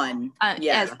out. Run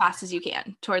as fast as you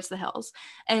can towards the hills.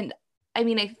 And I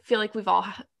mean, I feel like we've all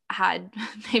had,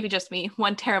 maybe just me,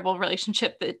 one terrible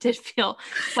relationship that did feel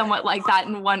somewhat like that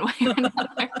in one way or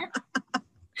another.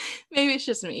 Maybe it's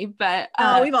just me, but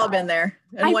we've all been there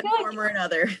in one form or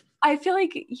another. I feel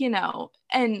like,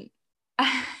 and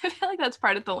I feel like that's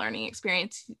part of the learning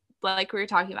experience, like we were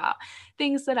talking about,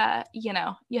 things that you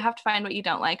have to find what you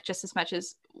don't like just as much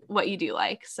as what you do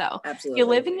like. So absolutely, you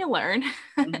live and you learn.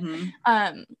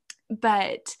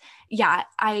 But yeah,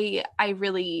 I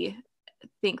really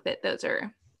think that those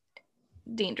are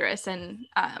dangerous. And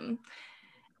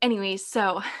anyways,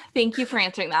 so thank you for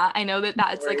answering that. I know that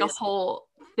that's like a whole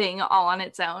thing all on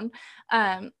its own.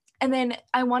 And then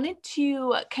I wanted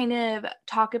to kind of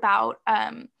talk about,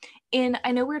 and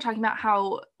I know we were talking about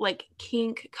how like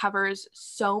kink covers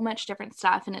so much different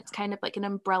stuff and it's kind of like an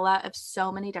umbrella of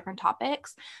so many different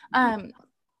topics.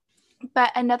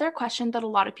 But another question that a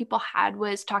lot of people had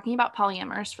was talking about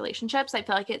polyamorous relationships. I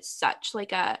feel like it's such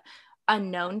like a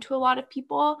unknown to a lot of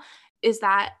people. Is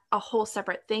that a whole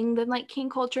separate thing than like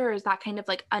kink culture, or is that kind of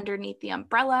like underneath the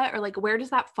umbrella, or like where does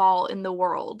that fall in the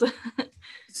world?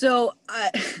 So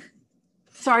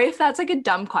sorry if that's like a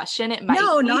dumb question. It might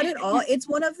be. Not at all. It's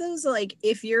one of those, like,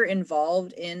 if you're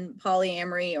involved in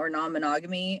polyamory or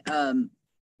non-monogamy,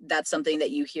 that's something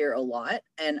that you hear a lot,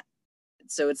 and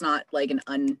so it's not like an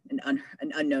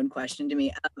unknown question to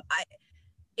me.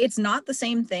 It's not the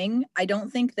same thing. I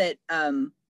don't think that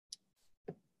some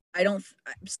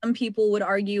people would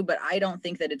argue, but I don't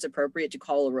think that it's appropriate to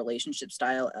call a relationship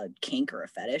style a kink or a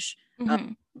fetish,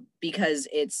 because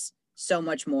it's so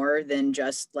much more than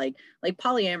just like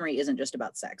polyamory isn't just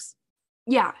about sex.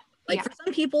 For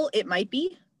some people it might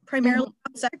be primarily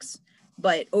about sex,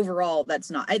 but overall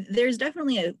that's not. There's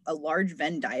definitely a large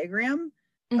Venn diagram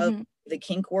of the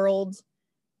kink world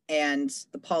and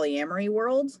the polyamory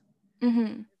world.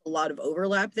 A lot of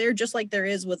overlap there, just like there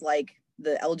is with like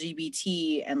the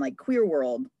LGBT and like queer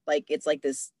world. Like it's like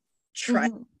this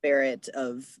triumvirate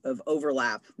of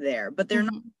overlap there, but they're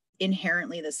not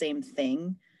inherently the same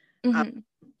thing.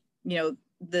 The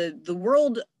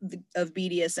world of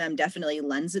BDSM definitely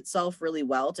lends itself really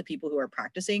well to people who are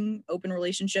practicing open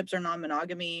relationships or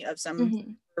non-monogamy of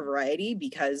some variety,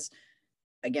 because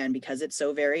it's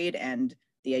so varied. And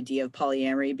the idea of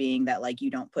polyamory being that like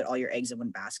you don't put all your eggs in one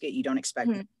basket. You don't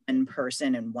expect one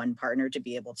person and one partner to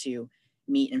be able to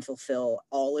meet and fulfill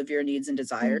all of your needs and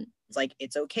desires. It's like,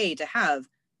 it's okay to have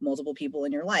multiple people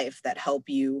in your life that help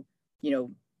you,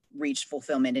 reach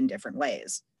fulfillment in different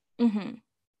ways. But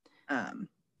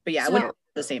yeah, so, I wouldn't do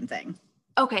the same thing.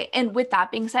 Okay. And with that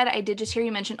being said, I did just hear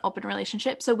you mention open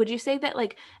relationship. So would you say that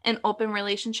like an open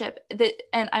relationship that,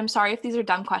 and I'm sorry if these are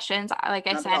dumb questions, like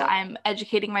I said, I'm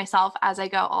educating myself as I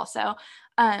go also,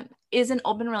 is an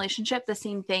open relationship the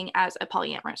same thing as a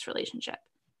polyamorous relationship?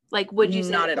 Like, would you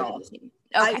say not at all?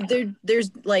 Okay.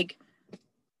 There's like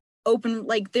open,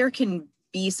 like there can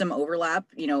be some overlap.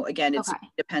 You know, again, it Okay.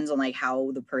 depends on like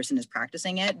how the person is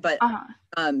practicing it. But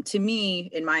to me,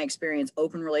 in my experience,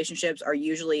 open relationships are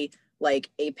usually like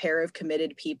a pair of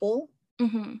committed people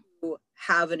Mm-hmm. who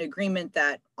have an agreement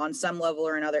that on some level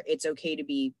or another, it's okay to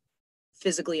be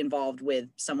physically involved with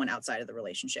someone outside of the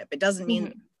relationship. It doesn't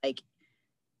mean like,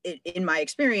 in my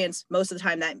experience, most of the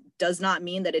time that does not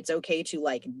mean that it's okay to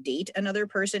like date another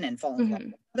person and fall in love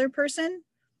with another person,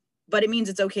 but it means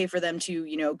it's okay for them to,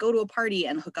 you know, go to a party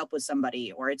and hook up with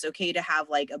somebody, or it's okay to have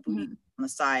like a booty on the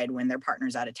side when their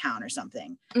partner's out of town or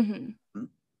something.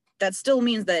 That still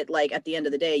means that like at the end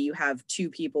of the day, you have two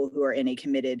people who are in a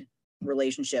committed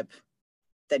relationship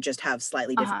that just have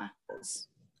slightly different goals.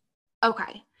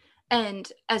 Okay.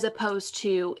 And as opposed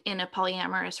to in a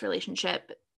polyamorous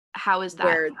relationship, how is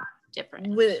that different?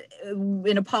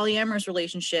 In a polyamorous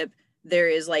relationship, there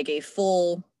is like a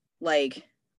full, like,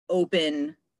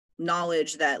 open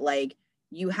knowledge that like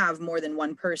you have more than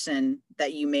one person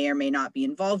that you may or may not be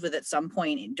involved with at some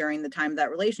point during the time of that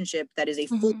relationship. That is a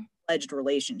full-fledged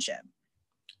relationship.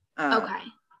 Okay.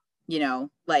 You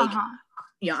know, like,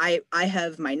 you know, I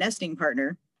have my nesting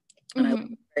partner, and I love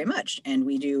her very much, and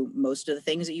we do most of the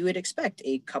things that you would expect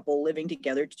a couple living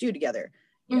together to do together.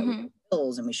 You know, we have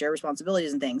bills and we share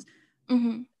responsibilities and things.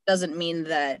 Doesn't mean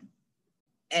that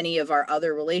any of our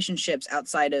other relationships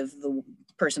outside of the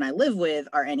person I live with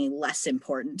are any less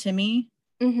important to me,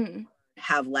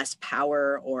 have less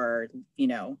power, or, you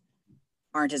know,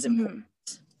 aren't as important.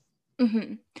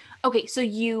 Okay, so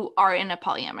you are in a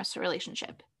polyamorous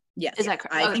relationship. Yes. Is that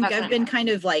correct? I think I've been kind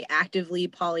of like actively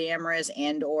polyamorous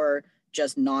and or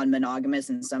just non-monogamous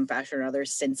in some fashion or other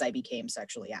since I became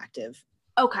sexually active.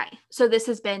 Okay, so this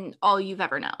has been all you've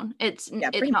ever known. It's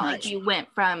not much. Like you went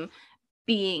from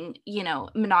being, you know,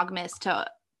 monogamous to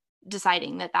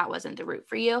deciding that that wasn't the route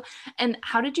for you. And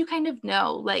how did you kind of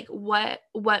know, like, what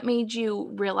made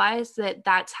you realize that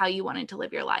that's how you wanted to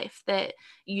live your life, that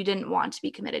you didn't want to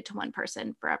be committed to one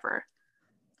person forever?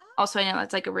 Also, I know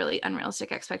that's like a really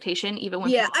unrealistic expectation, even when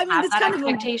people have that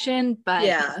expectation, but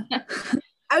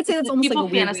I would say that's almost people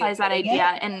like a weird fantasize that idea.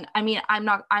 And I mean,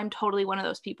 I'm totally one of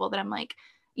those people that I'm like,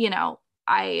 you know,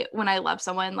 when I love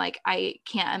someone, like I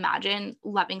can't imagine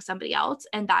loving somebody else.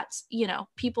 And that's, you know,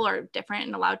 people are different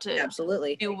and allowed to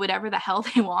absolutely do whatever the hell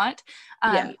they want.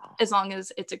 As long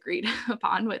as it's agreed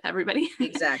upon with everybody.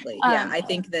 Exactly. Yeah. I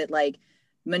think that like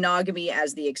monogamy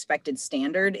as the expected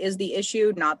standard is the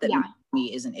issue, not that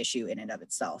monogamy is an issue in and of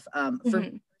itself. For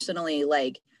me personally,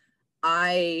 like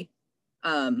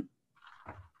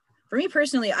for me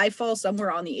personally, I fall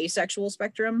somewhere on the asexual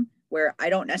spectrum where I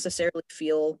don't necessarily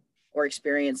feel or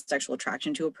experience sexual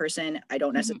attraction to a person. I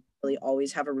don't necessarily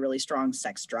always have a really strong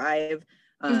sex drive.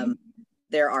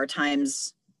 There are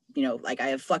times, you know, like I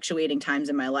have fluctuating times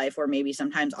in my life where maybe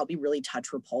sometimes I'll be really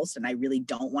touch repulsed and I really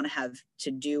don't want to have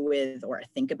to do with or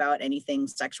think about anything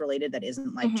sex related that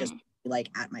isn't like just like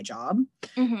at my job.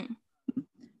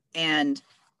 And,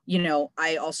 you know,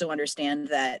 I also understand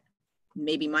that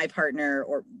maybe my partner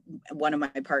or one of my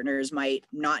partners might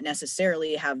not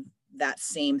necessarily have that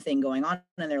same thing going on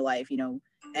in their life, you know,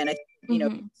 and I, you know,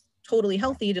 it's totally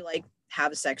healthy to like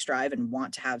have a sex drive and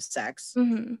want to have sex.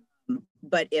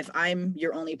 But if I'm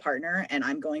your only partner and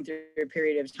I'm going through a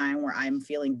period of time where I'm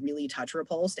feeling really touch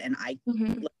repulsed and I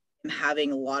am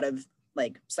having a lot of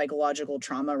like psychological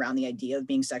trauma around the idea of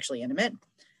being sexually intimate,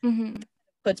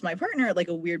 puts my partner at like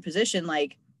a weird position.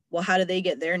 Like, well, how do they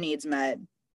get their needs met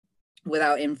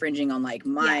without infringing on like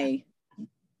my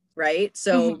right?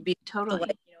 So be totally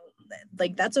like, you know,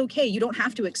 like that's okay. You don't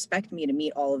have to expect me to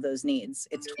meet all of those needs.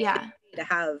 It's totally okay to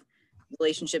have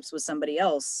relationships with somebody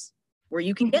else where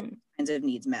you can get kinds of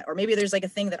needs met, or maybe there's like a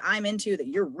thing that I'm into that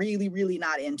you're really, really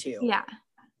not into.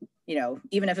 You know,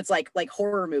 even if it's like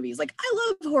horror movies. Like I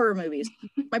love horror movies.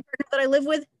 My partner that I live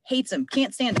with hates them,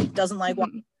 can't stand them, doesn't like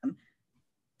watching them.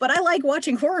 But I like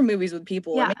watching horror movies with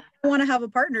people. I mean, I want to have a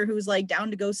partner who's like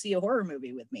down to go see a horror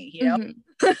movie with me, you know?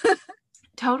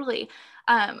 Totally.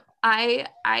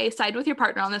 I side with your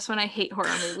partner on this one. I hate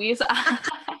horror movies.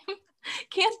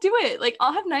 Can't do it. Like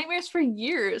I'll have nightmares for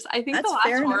years. I think the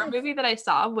last horror movie that I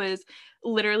saw was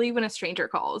literally When a Stranger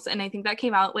Calls, and I think that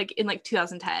came out like in like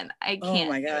 2010. I can't. Oh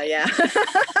my god, yeah.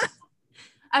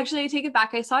 Actually, I take it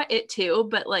back. I saw it too,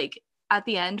 but like at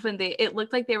the end when it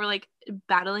looked like they were like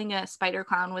battling a spider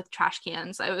clown with trash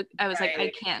cans. I was like,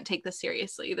 I can't take this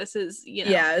seriously. This is, you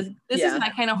know, this is my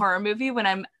kind of horror movie when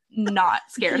I'm not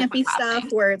scared of campy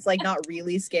stuff where it's like not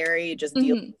really scary, just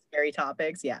deal with scary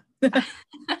topics.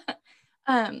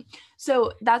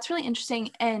 So that's really interesting.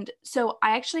 And so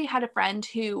I actually had a friend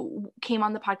who came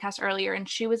on the podcast earlier, and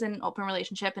she was in an open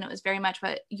relationship, and it was very much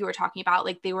what you were talking about.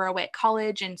 Like, they were away at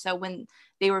college, and so when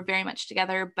they were very much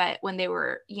together, but when they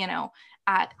were, you know,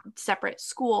 at separate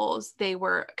schools, they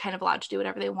were kind of allowed to do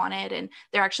whatever they wanted. And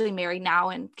they're actually married now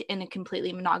and in a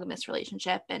completely monogamous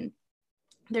relationship, and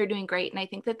they're doing great. And I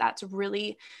think that that's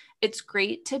really, it's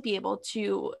great to be able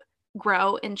to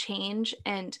grow and change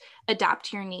and adapt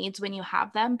to your needs when you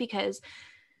have them, because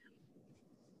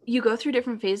you go through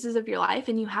different phases of your life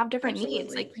and you have different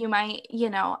needs. Like, you might, you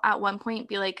know, at one point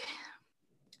be like,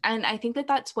 and I think that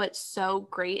that's what's so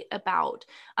great about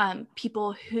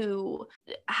people who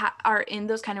are in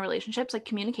those kind of relationships. Like,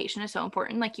 communication is so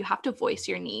important. Like, you have to voice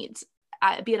your needs.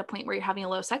 Be at a point where you're having a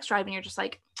low sex drive and you're just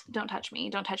like, don't touch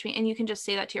me. And you can just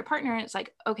say that to your partner, and it's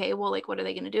like, okay, well, like, what are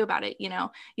they going to do about it? You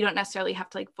know, you don't necessarily have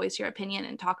to like voice your opinion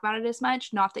and talk about it as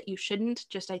much. Not that you shouldn't,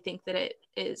 just I think that it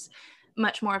is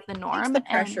much more of the norm. Takes the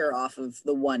pressure off of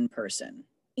the one person.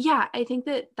 Yeah, I think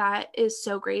that that is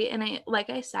so great. And I,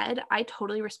 like I said, I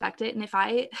totally respect it. And if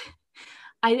I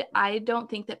don't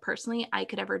think that personally I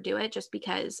could ever do it, just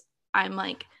because I'm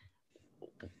like,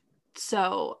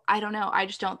 so I don't know. I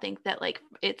just don't think that like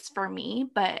it's for me,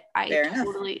 but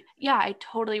I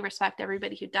totally respect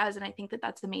everybody who does. And I think that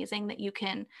that's amazing that you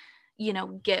can, you know,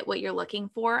 get what you're looking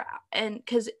for. And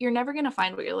because you're never going to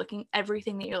find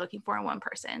everything that you're looking for in one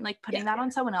person. Like, putting that on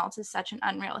someone else is such an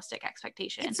unrealistic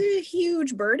expectation. It's a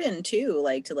huge burden too.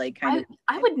 Like, to like kind of,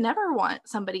 I would never want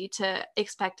somebody to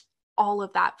expect all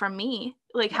of that from me.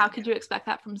 Like, how could you expect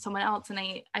that from someone else? And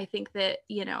I think that,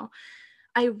 you know,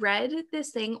 I read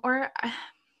this thing, or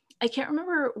I can't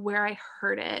remember where I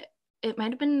heard it. It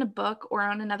might've been in a book or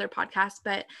on another podcast,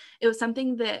 but it was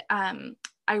something that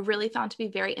I really found to be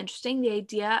very interesting. The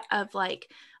idea of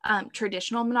like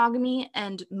traditional monogamy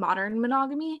and modern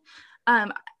monogamy.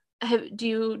 Do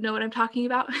you know what I'm talking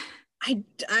about?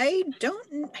 I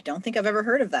don't think I've ever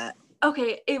heard of that.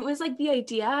 Okay, it was like the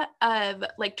idea of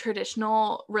like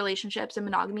traditional relationships and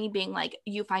monogamy being like,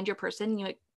 you find your person,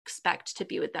 you expect to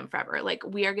be with them forever. Like,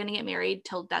 we are going to get married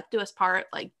till death do us part.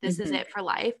 Like, this is it for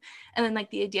life. And then like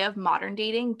the idea of modern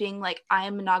dating being like, I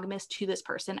am monogamous to this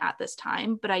person at this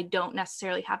time, but I don't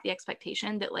necessarily have the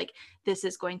expectation that like this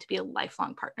is going to be a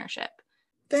lifelong partnership.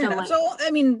 Fair enough. Like, so I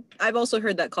mean, I've also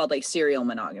heard that called like serial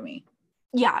monogamy.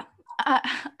 Yeah.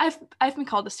 I've been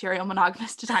called a serial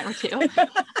monogamist a time or two.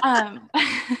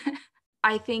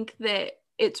 I think that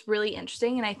it's really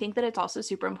interesting. And I think that it's also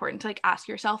super important to like ask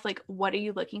yourself, like, what are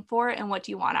you looking for and what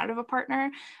do you want out of a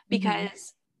partner?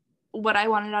 Because what I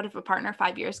wanted out of a partner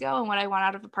 5 years ago and what I want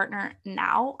out of a partner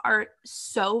now are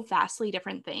so vastly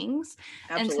different things.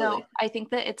 Absolutely. And so I think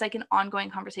that it's like an ongoing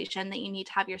conversation that you need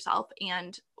to have yourself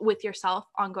and with yourself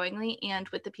ongoingly and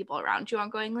with the people around you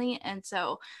ongoingly. And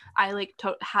so I like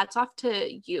hats off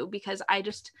to you, because I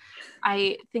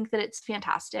think that it's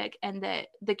fantastic, and that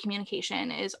the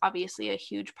communication is obviously a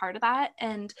huge part of that.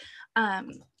 And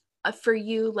for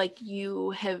you, like,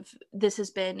 this has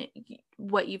been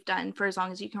what you've done for as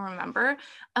long as you can remember.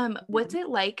 What's it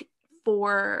like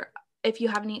if you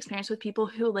have any experience with people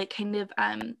who like kind of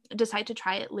decide to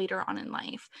try it later on in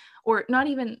life, or not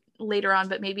even later on,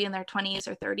 but maybe in their 20s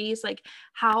or 30s? Like,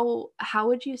 how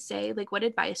would you say, like, what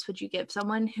advice would you give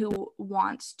someone who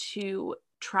wants to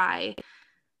try?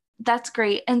 That's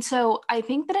great. And so I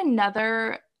think that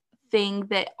another thing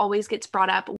that always gets brought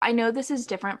up, I know this is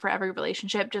different for every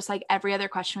relationship, just like every other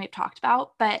question we've talked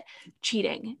about, but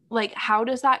cheating, like, how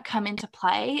does that come into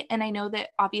play? And I know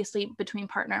that obviously between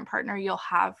partner and partner, you'll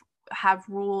have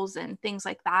rules and things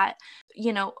like that.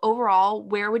 You know, overall,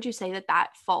 where would you say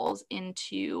that falls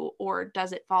into, or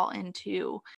does it fall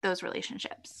into those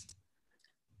relationships?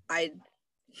 I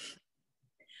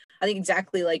think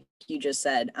exactly like you just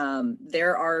said,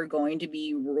 there are going to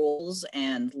be rules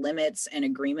and limits and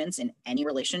agreements in any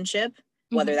relationship,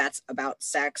 whether that's about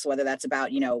sex, whether that's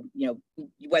about, you know,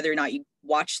 whether or not you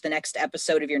watch the next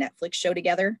episode of your Netflix show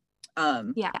together.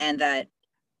 And that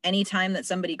anytime that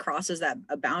somebody crosses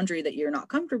a boundary that you're not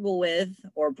comfortable with,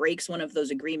 or breaks one of those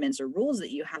agreements or rules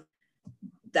that you have,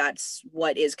 that's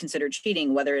what is considered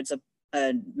cheating, whether it's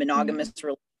a monogamous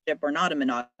relationship or not a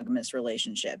monogamous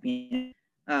relationship. You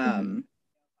know?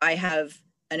 I have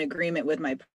an agreement with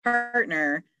my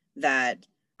partner that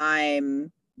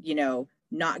I'm, you know,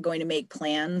 not going to make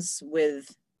plans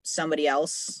with somebody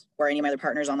else or any of my other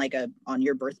partners on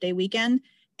your birthday weekend.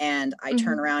 And I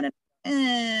turn around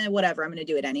and whatever, I'm going to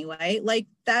do it anyway. Like,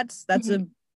 that's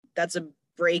a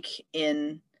break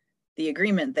in the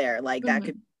agreement there. Like, that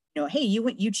could, you know, hey,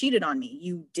 you cheated on me.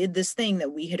 You did this thing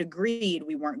that we had agreed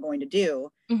we weren't going to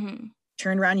do.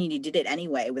 turned around and you did it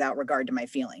anyway without regard to my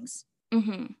feelings.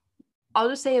 Mm-hmm. I'll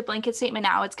just say a blanket statement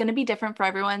now. It's going to be different for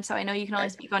everyone. So I know you can only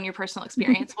speak on your personal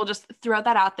experience. We'll just throw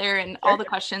that out there, and all the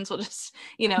questions we'll just,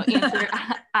 answer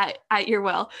at your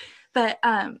will. But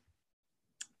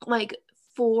like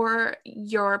for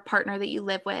your partner that you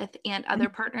live with and other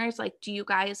partners, like, do you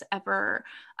guys ever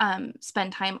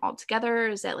spend time all together?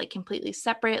 Is it like completely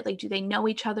separate? Like, do they know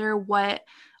each other? What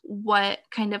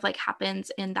kind of like happens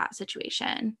in that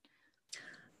situation?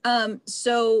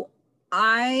 So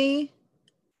I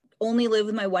only live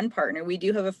with my one partner. We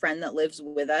do have a friend that lives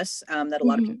with us, that a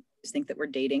lot of people think that we're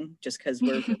dating just because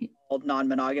we're all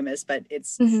non-monogamous, but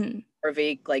it's more of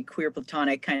a like queer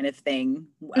platonic kind of thing.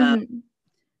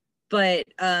 But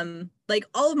like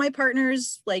all of my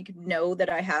partners like know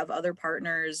that I have other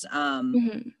partners.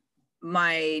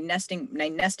 My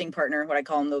nesting partner, what I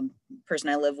call him, the person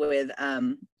I live with,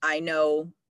 I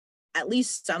know at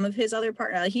least some of his other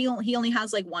partner. He only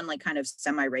has like one like kind of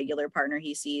semi-regular partner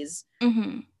he sees.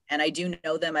 And I do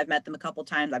know them. I've met them a couple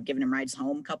times. I've given him rides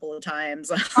home a couple of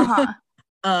times.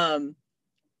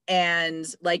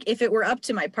 And like if it were up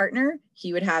to my partner,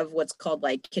 he would have what's called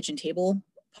like kitchen table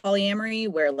polyamory,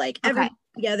 where like everyone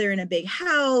together in a big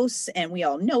house and we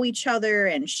all know each other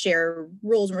and share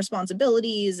roles and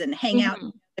responsibilities and hang out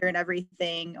together and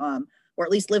everything, or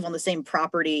at least live on the same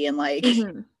property and like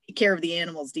take care of the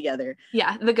animals together.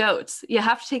 Yeah, the goats. You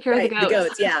have to take care of the goats. The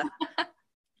goats, yeah.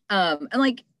 And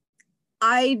like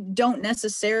I don't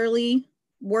necessarily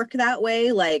work that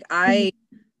way. Like I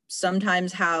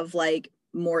sometimes have like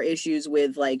more issues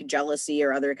with like jealousy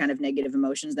or other kind of negative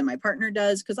emotions than my partner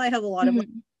does, because I have a lot of like,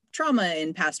 trauma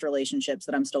in past relationships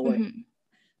that I'm still working.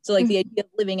 So like the idea of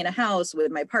living in a house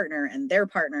with my partner and their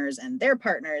partners and their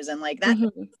partners, and like that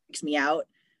freaks me out.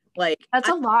 Like that's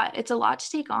a lot. It's a lot to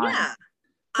take on. Yeah.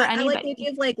 For I like the idea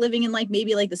of like living in like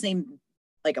maybe like the same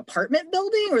like apartment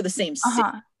building or the same city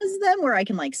as them, where I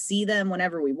can like see them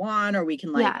whenever we want, or we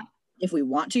can like if we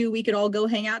want to, we could all go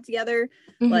hang out together.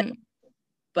 Like,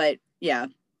 but yeah,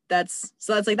 that's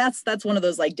one of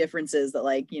those like differences that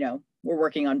like, we're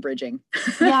working on bridging.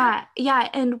 Yeah.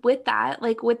 And with that,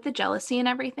 like with the jealousy and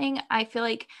everything, I feel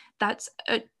like that's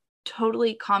a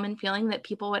totally common feeling that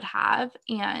people would have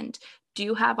and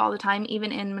do have all the time,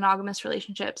 even in monogamous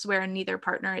relationships where neither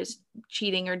partner is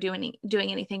cheating or doing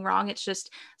anything wrong. It's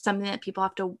just something that people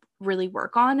have to really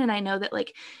work on. And I know that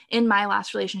like in my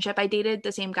last relationship, I dated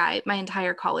the same guy my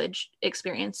entire college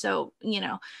experience. So,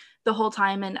 the whole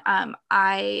time. And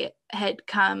I had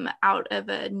come out of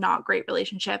a not great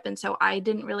relationship. And so I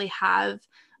didn't really have,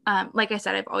 like I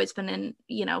said, I've always been in,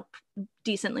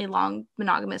 decently long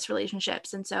monogamous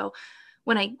relationships. And so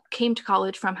when I came to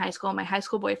college from high school, my high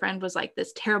school boyfriend was like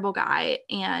this terrible guy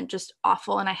and just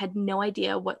awful. And I had no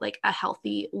idea what like a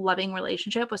healthy, loving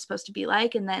relationship was supposed to be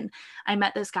like. And then I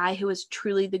met this guy who was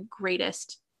truly the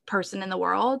greatest person in the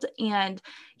world. And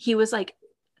he was like,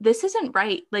 this isn't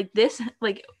right. Like this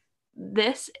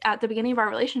at the beginning of our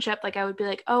relationship, like I would be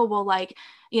like, oh, well, like,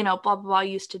 blah, blah, blah,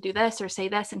 used to do this or say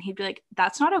this. And he'd be like,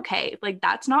 that's not okay. Like,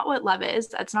 that's not what love is.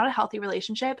 That's not a healthy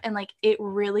relationship. And like, it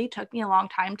really took me a long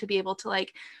time to be able to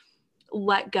like,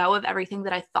 let go of everything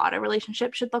that I thought a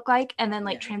relationship should look like. And then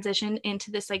like transition into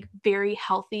this like very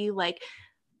healthy, like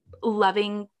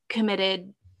loving,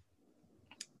 committed,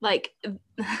 like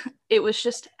it was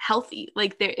just healthy.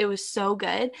 Like it was so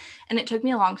good. And it took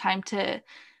me a long time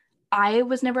I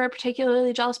was never a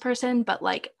particularly jealous person, but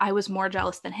like I was more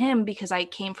jealous than him because I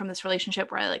came from this relationship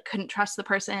where I like couldn't trust the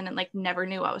person and like never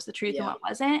knew what was the truth and what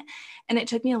wasn't. And it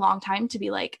took me a long time to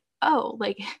be like, oh,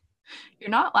 like you're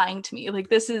not lying to me. Like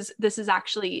this is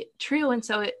actually true. And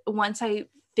so once I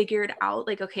figured out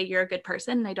like, okay, you're a good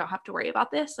person and I don't have to worry about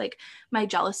this, like my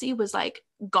jealousy was like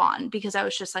gone, because I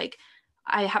was just like,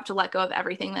 I have to let go of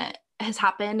everything that has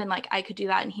happened. And like, I could do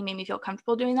that. And he made me feel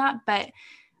comfortable doing that. But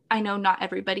I know not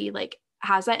everybody like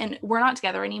has that, and we're not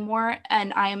together anymore.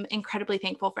 And I'm incredibly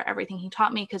thankful for everything he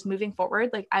taught me, because moving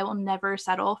forward, like I will never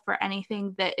settle for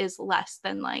anything that is less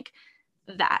than like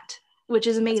that, which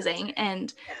is amazing.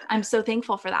 And I'm so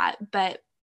thankful for that. But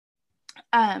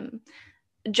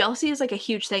jealousy is like a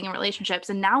huge thing in relationships.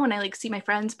 And now when I like see my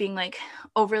friends being like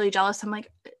overly jealous, I'm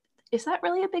like, is that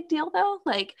really a big deal though?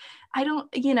 Like, I don't,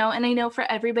 and I know for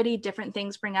everybody, different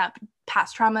things bring up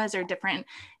past traumas or different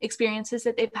experiences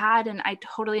that they've had. And I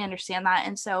totally understand that.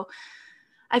 And so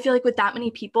I feel like with that many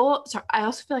people, so I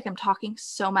also feel like I'm talking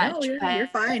so much. No, you're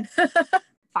fine.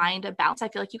 Find a balance. I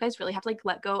feel like you guys really have to like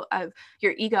let go of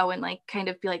your ego and like kind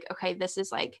of be like, okay, this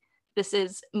is like this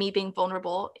is me being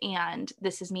vulnerable, and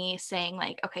this is me saying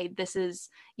like, okay, this is,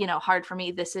 you know, hard for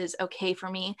me, this is okay for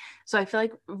me. So I feel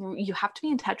like you have to be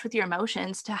in touch with your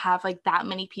emotions to have like that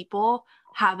many people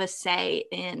have a say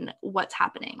in what's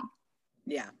happening.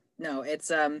 Yeah, no,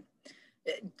 it's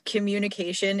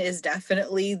communication is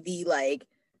definitely the like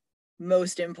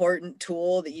most important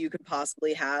tool that you could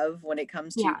possibly have when it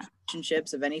comes to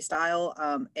relationships of any style.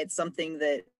 It's something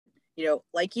that, you know,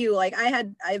 like you, like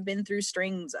I've been through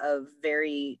strings of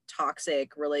very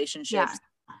toxic relationships.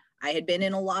 I had been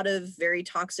in a lot of very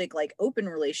toxic, like open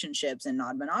relationships and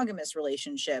non-monogamous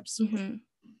relationships,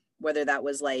 whether that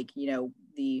was like, you know,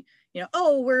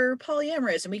 oh, we're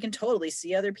polyamorous and we can totally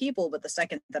see other people. But the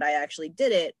second that I actually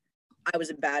did it, I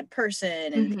was a bad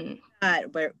person and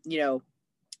that, but, you know,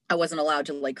 I wasn't allowed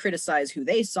to like criticize who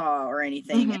they saw or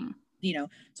anything, and, you know,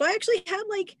 so I actually had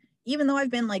like, even though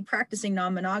I've been like practicing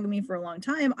non-monogamy for a long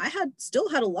time, I still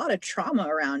had a lot of trauma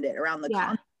around it, around the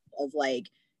concept of like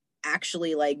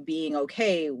actually like being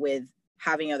okay with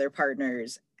having other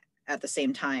partners at the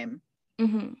same time.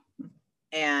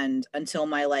 And until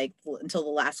the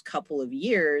last couple of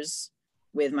years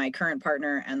with my current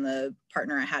partner and the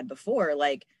partner I had before,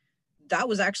 like that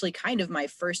was actually kind of my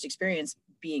first experience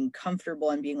being comfortable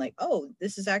and being like, oh,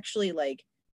 this is actually like,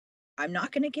 I'm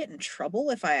not going to get in trouble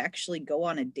if I actually go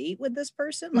on a date with this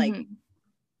person. Like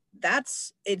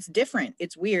it's different.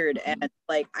 It's weird. And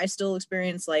like, I still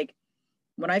experience like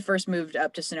when I first moved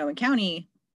up to Sonoma County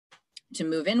to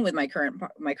move in with my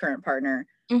current partner,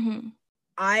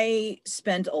 I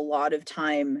spent a lot of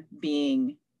time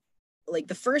being like,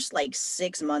 the first like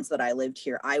 6 months that I lived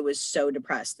here, I was so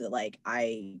depressed that like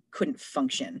I couldn't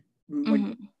function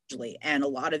usually. And a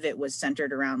lot of it was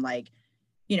centered around like,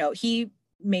 you know, he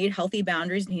made healthy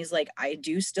boundaries and he's like, I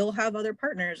do still have other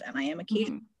partners and I am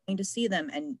occasionally going to see them.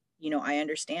 And, you know, I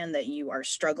understand that you are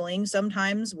struggling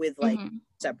sometimes with like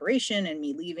separation and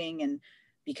me leaving, and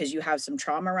because you have some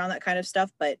trauma around that kind of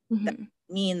stuff, but that doesn't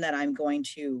mean that I'm going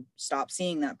to stop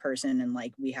seeing that person. And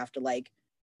like, we have to like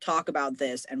talk about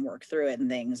this and work through it and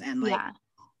things. And like,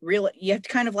 really, you have to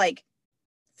kind of like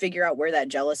figure out where that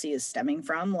jealousy is stemming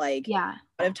from. Like a lot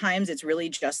of times it's really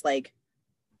just like,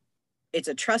 it's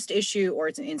a trust issue or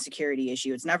it's an insecurity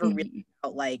issue. It's never really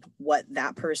about like what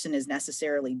that person is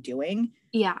necessarily doing.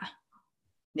 Yeah.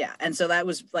 And so that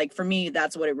was like, for me,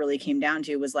 that's what it really came down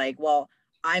to, was like, well,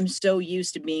 I'm so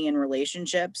used to being in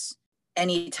relationships.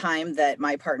 Any time that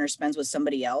my partner spends with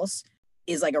somebody else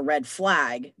is like a red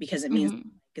flag, because it means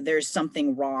there's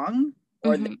something wrong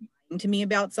or they're lying to me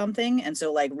about something. And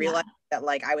so like realizing that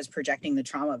like I was projecting the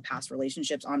trauma of past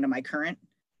relationships onto my current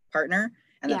partner,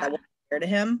 and that wasn't fair to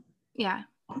him,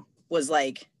 was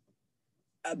like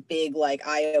a big like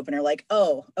eye opener. Like,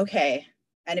 oh, okay.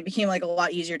 And it became like a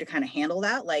lot easier to kind of handle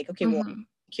that. Like, okay, well, I'm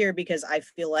here because I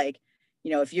feel like,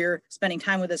 you know, if you're spending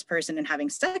time with this person and having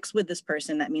sex with this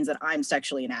person, that means that I'm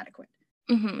sexually inadequate.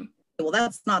 Well,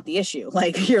 that's not the issue.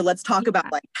 Like, here, let's talk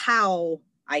about like how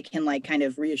I can like kind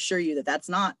of reassure you that that's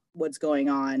not what's going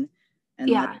on, and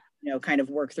like, you know, kind of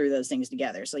work through those things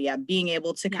together. So being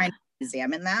able to kind of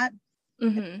examine that,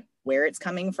 where it's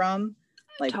coming from,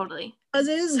 like totally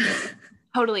causes.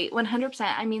 Totally,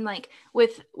 100%. I mean, like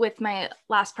with my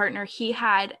last partner, he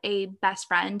had a best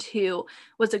friend who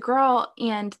was a girl,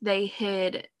 and they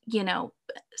had, you know,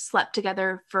 slept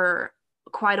together for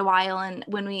quite a while. And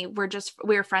when we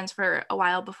were friends for a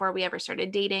while before we ever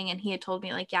started dating, and he had told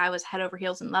me like, yeah, I was head over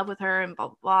heels in love with her and blah,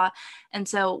 blah, blah. And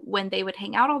so when they would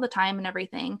hang out all the time and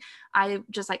everything, I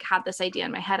just like had this idea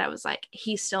in my head. I was like,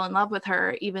 he's still in love with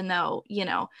her, even though, you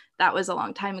know, that was a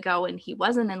long time ago and he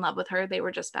wasn't in love with her. They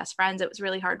were just best friends. It was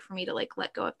really hard for me to like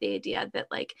let go of the idea that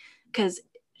like, because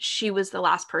she was the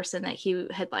last person that he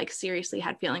had like seriously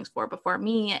had feelings for before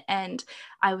me. And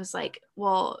I was like,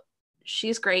 well,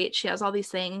 she's great. She has all these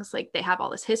things, like they have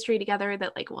all this history together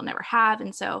that like we'll never have.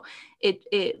 And so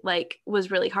it like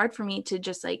was really hard for me to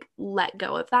just like let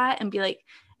go of that and be like,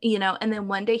 you know. And then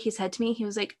one day he said to me, he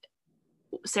was like,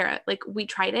 Sarah, like we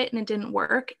tried it and it didn't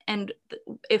work. And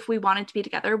if we wanted to be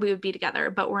together, we would be together,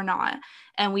 but we're not.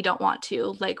 And we don't want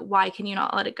to. Like, why can you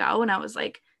not let it go? And I was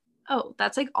like, oh,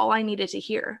 that's like all I needed to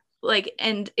hear. Like,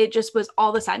 and it just was all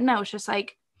of a sudden, I was just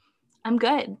like, I'm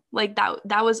good. Like that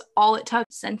was all it took.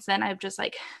 Since then, I've just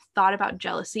like thought about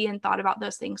jealousy and thought about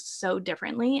those things so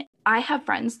differently. I have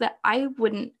friends that I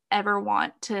wouldn't ever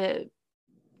want to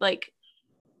like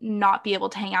not be able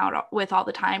to hang out with all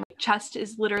the time. Trust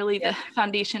is literally the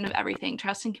foundation of everything.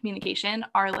 Trust and communication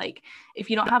are like, if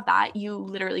you don't have that, you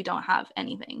literally don't have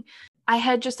anything. I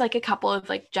had just like a couple of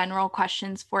like general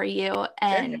questions for you,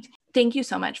 and thank you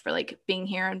so much for like being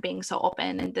here and being so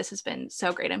open. And this has been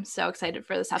so great. I'm so excited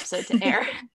for this episode to air.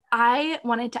 I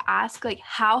wanted to ask, like,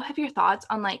 how have your thoughts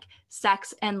on like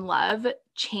sex and love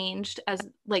changed as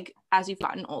you've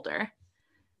gotten older?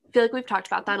 I feel like we've talked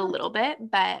about that a little bit,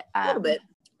 but A little bit.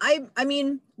 I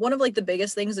mean, one of like the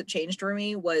biggest things that changed for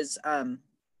me was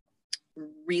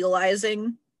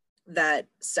realizing that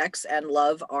sex and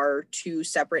love are two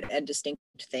separate and distinct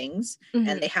things,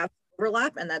 and they have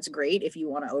overlap, and that's great if you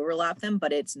want to overlap them,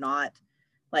 but it's not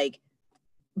like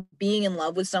being in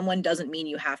love with someone doesn't mean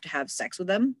you have to have sex with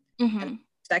them. And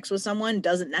sex with someone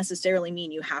doesn't necessarily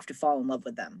mean you have to fall in love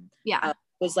with them. Yeah. It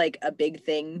was like a big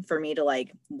thing for me to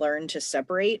like learn to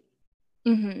separate.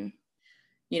 You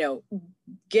know,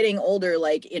 getting older,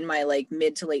 like in my like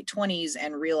mid to late 20s,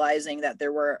 and realizing that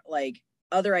there were like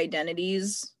other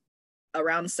identities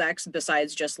around sex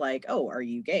besides just like, oh, are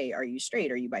you gay? Are you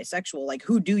straight? Are you bisexual? Like,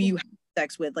 who do you have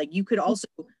sex with? Like, you could also,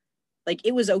 like,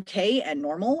 it was okay and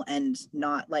normal, and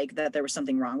not like that there was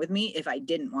something wrong with me if I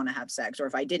didn't want to have sex, or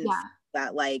if I didn't feel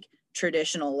that like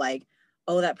traditional, like,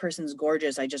 oh, that person's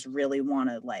gorgeous, I just really want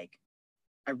to like,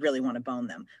 I really want to bone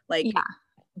them. Like,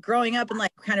 growing up and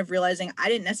like kind of realizing I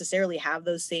didn't necessarily have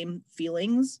those same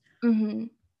feelings.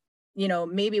 You know,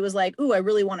 maybe it was like, ooh, I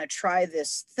really want to try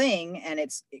this thing, and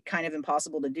it's kind of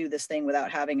impossible to do this thing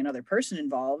without having another person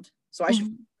involved. So I should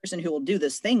find a person who will do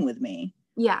this thing with me.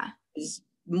 Is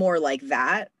more like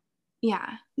that.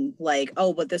 Like,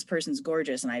 oh, but this person's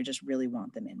gorgeous and I just really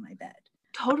want them in my bed.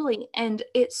 Totally. And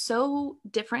it's so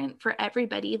different for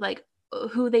everybody, like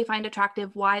who they find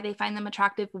attractive, why they find them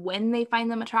attractive, when they find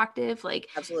them attractive. Like,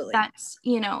 absolutely, that's,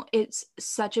 you know, it's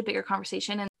such a bigger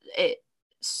conversation, and it's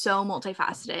so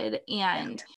multifaceted.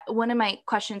 And one of my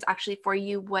questions actually for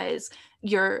you was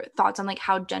your thoughts on like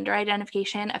how gender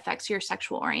identification affects your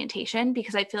sexual orientation,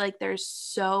 because I feel like there's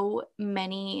so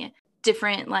many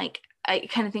different, like, I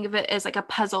kind of think of it as like a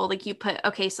puzzle. Like, you put,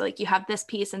 okay, so like you have this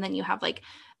piece, and then you have like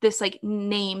this like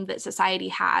name that society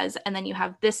has, and then you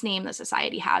have this name that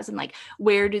society has, and like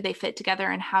where do they fit together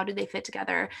and how do they fit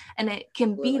together? And it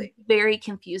can be very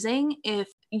confusing if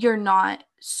you're not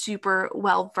super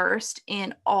well versed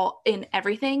in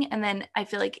everything. And then I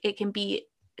feel like it can be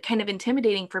kind of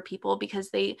intimidating for people, because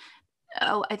I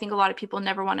think a lot of people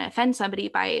never want to offend somebody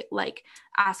by like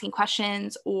asking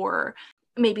questions, or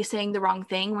maybe saying the wrong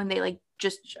thing when they like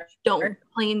just don't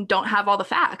have all the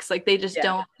facts. Like, they just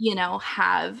don't, you know,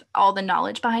 have all the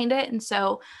knowledge behind it. And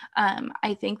so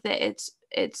I think that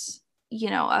it's, you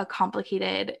know, a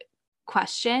complicated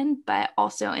question, but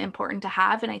also important to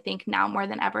have. And I think now more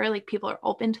than ever, like, people are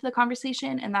open to the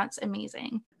conversation, and that's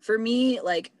amazing. For me,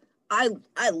 like,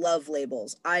 I love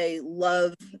labels. I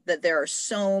love that there are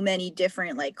so many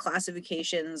different like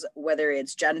classifications, whether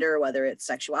it's gender, whether it's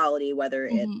sexuality, whether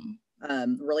it's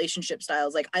relationship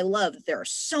styles. Like, I love that there are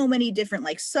so many different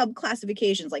like sub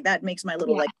classifications. Like, that makes my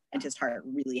little like scientist heart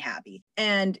really happy.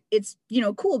 And it's, you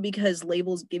know, cool, because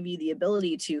labels give you the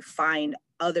ability to find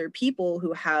other people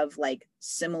who have like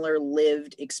similar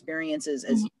lived experiences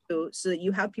as you, so that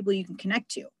you have people you can connect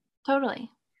to. Totally.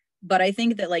 But I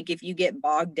think that like if you get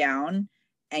bogged down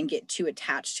and get too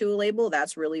attached to a label,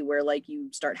 that's really where like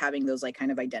you start having those like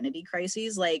kind of identity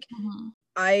crises. Like,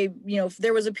 I, you know,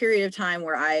 there was a period of time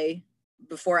where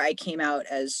before I came out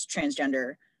as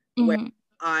transgender, where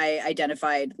I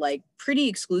identified like pretty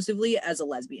exclusively as a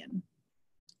lesbian.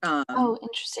 Oh,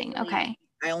 interesting. Okay.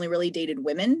 I only really dated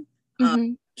women.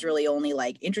 I was really only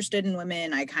like interested in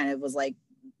women. I kind of was like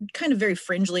kind of very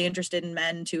fringely interested in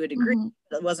men to a degree.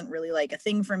 That wasn't really like a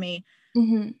thing for me.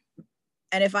 And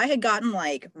if I had gotten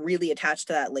like really attached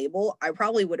to that label, I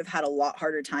probably would have had a lot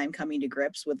harder time coming to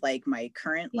grips with like my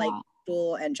current like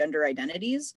sexual and gender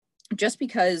identities. Just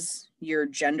because your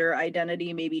gender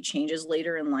identity maybe changes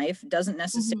later in life doesn't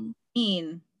necessarily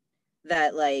mean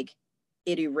that like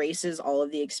it erases all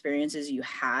of the experiences you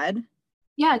had.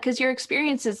 Yeah, because your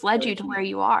experiences led you to where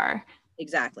you are.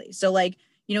 Exactly. So like,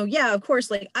 you know, yeah, of course,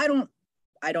 like I don't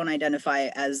identify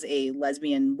as a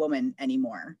lesbian woman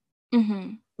anymore.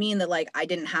 Mean that like I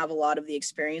didn't have a lot of the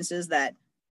experiences that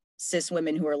cis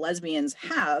women who are lesbians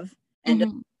have,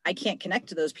 and I can't connect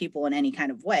to those people in any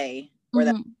kind of way, or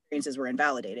that experiences were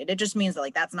invalidated. It just means that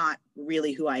like that's not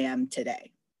really who I am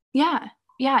today. Yeah,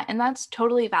 and that's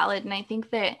totally valid. And I think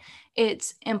that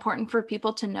it's important for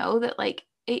people to know that like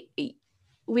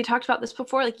we talked about this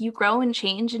before, like you grow and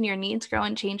change, and your needs grow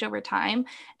and change over time.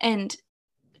 And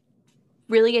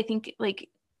really, I think like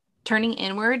turning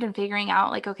inward and figuring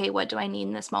out like, okay, what do I need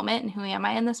in this moment, and who am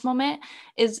I in this moment,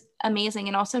 is amazing.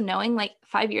 And also knowing like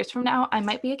 5 years from now, I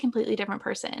might be a completely different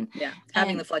person. Yeah.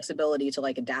 Having the flexibility to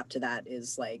like adapt to that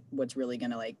is like what's really going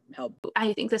to like help.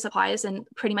 I think this applies in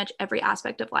pretty much every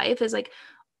aspect of life, is like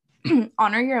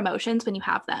honor your emotions when you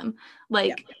have them.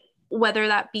 Like whether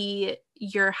that be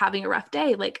you're having a rough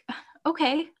day, like,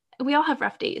 okay, we all have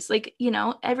rough days. Like,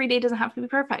 every day doesn't have to be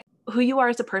perfect. Who you are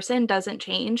as a person doesn't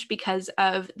change because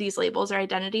of these labels or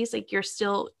identities. Like, you're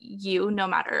still you no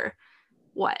matter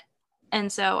what.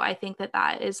 And so I think that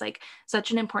that is like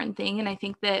such an important thing. And I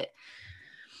think that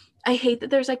I hate that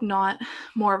there's like not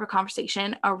more of a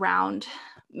conversation around,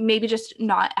 maybe just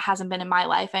not hasn't been in my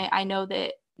life. I know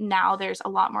that now there's a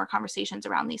lot more conversations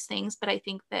around these things, but I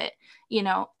think that,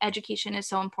 education is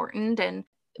so important, and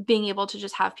being able to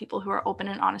just have people who are open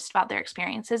and honest about their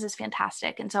experiences is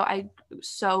fantastic. And so I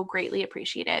so greatly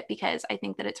appreciate it, because I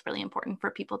think that it's really important for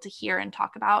people to hear and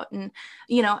talk about. And,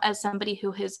 as somebody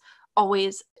who has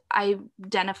always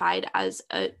identified as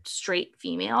a straight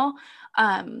female,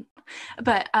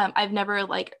 but I've never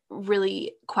like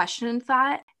really questioned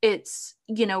that. It's,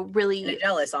 really I'm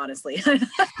jealous, honestly.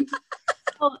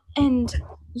 well, and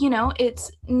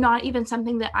it's not even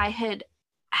something that I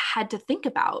had to think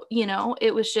about.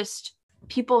 It was just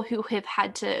people who have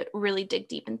had to really dig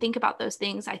deep and think about those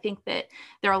things. I think that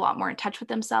they're a lot more in touch with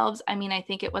themselves. I mean, I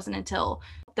think it wasn't until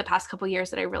the past couple of years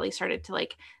that I really started to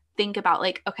like think about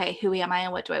like, okay, who am I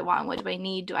and what do I want? What do I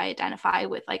need? Do I identify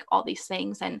with like all these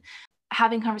things? And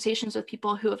having conversations with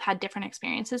people who have had different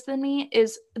experiences than me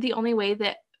is the only way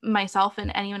that myself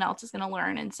and anyone else is going to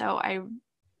learn. And so I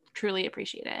truly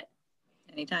appreciate it.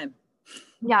 Anytime.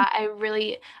 Yeah,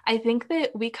 I think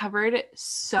that we covered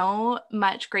so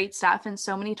much great stuff and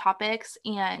so many topics,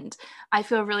 and I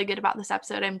feel really good about this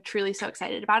episode. I'm truly so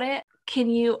excited about it. Can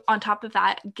you, on top of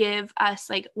that, give us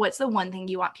like, what's the one thing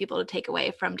you want people to take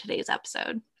away from today's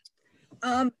episode?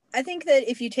 I think that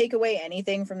if you take away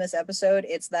anything from this episode,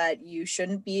 it's that you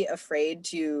shouldn't be afraid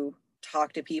to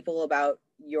talk to people about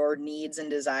your needs and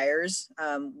desires,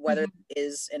 whether it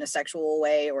is in a sexual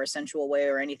way or a sensual way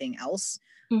or anything else.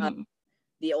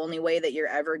 The only way that you're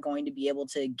ever going to be able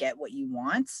to get what you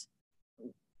want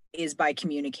is by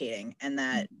communicating, and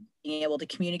that being able to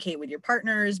communicate with your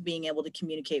partners, being able to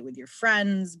communicate with your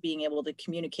friends, being able to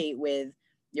communicate with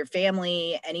your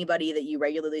family, anybody that you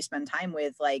regularly spend time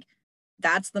with, like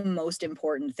that's the most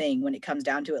important thing when it comes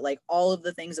down to it. Like all of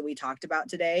the things that we talked about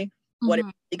today, what it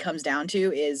really comes down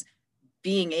to is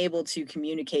being able to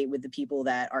communicate with the people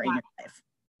that are in your life.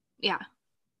 Yeah.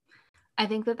 I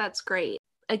think that that's great.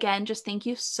 Again, just thank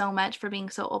you so much for being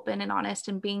so open and honest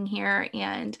and being here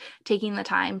and taking the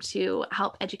time to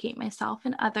help educate myself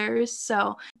and others.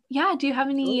 So yeah, do you have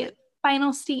any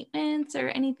final statements or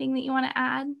anything that you want to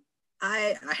add?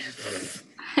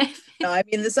 No, I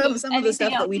mean, some of the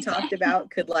stuff that we talked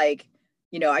about could like,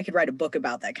 I could write a book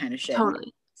about that kind of shit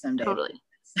someday. Totally.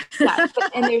 Yeah,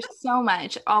 and there's so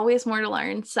much, always more to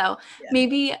learn. So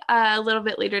maybe a little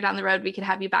bit later down the road, we could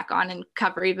have you back on and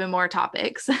cover even more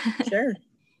topics. Sure.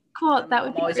 Cool. That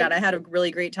would be always down. I had a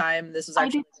really great time. This was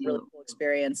actually a really cool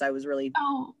experience. I was really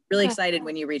excited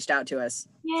when you reached out to us.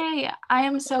 Yay. I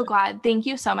am so glad. Thank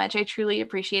you so much. I truly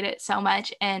appreciate it so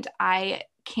much. And I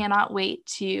cannot wait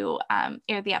to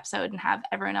air the episode and have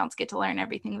everyone else get to learn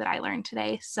everything that I learned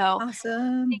today. So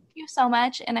awesome. Thank you so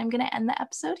much. And I'm going to end the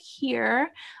episode here.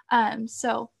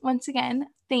 So once again,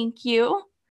 thank you.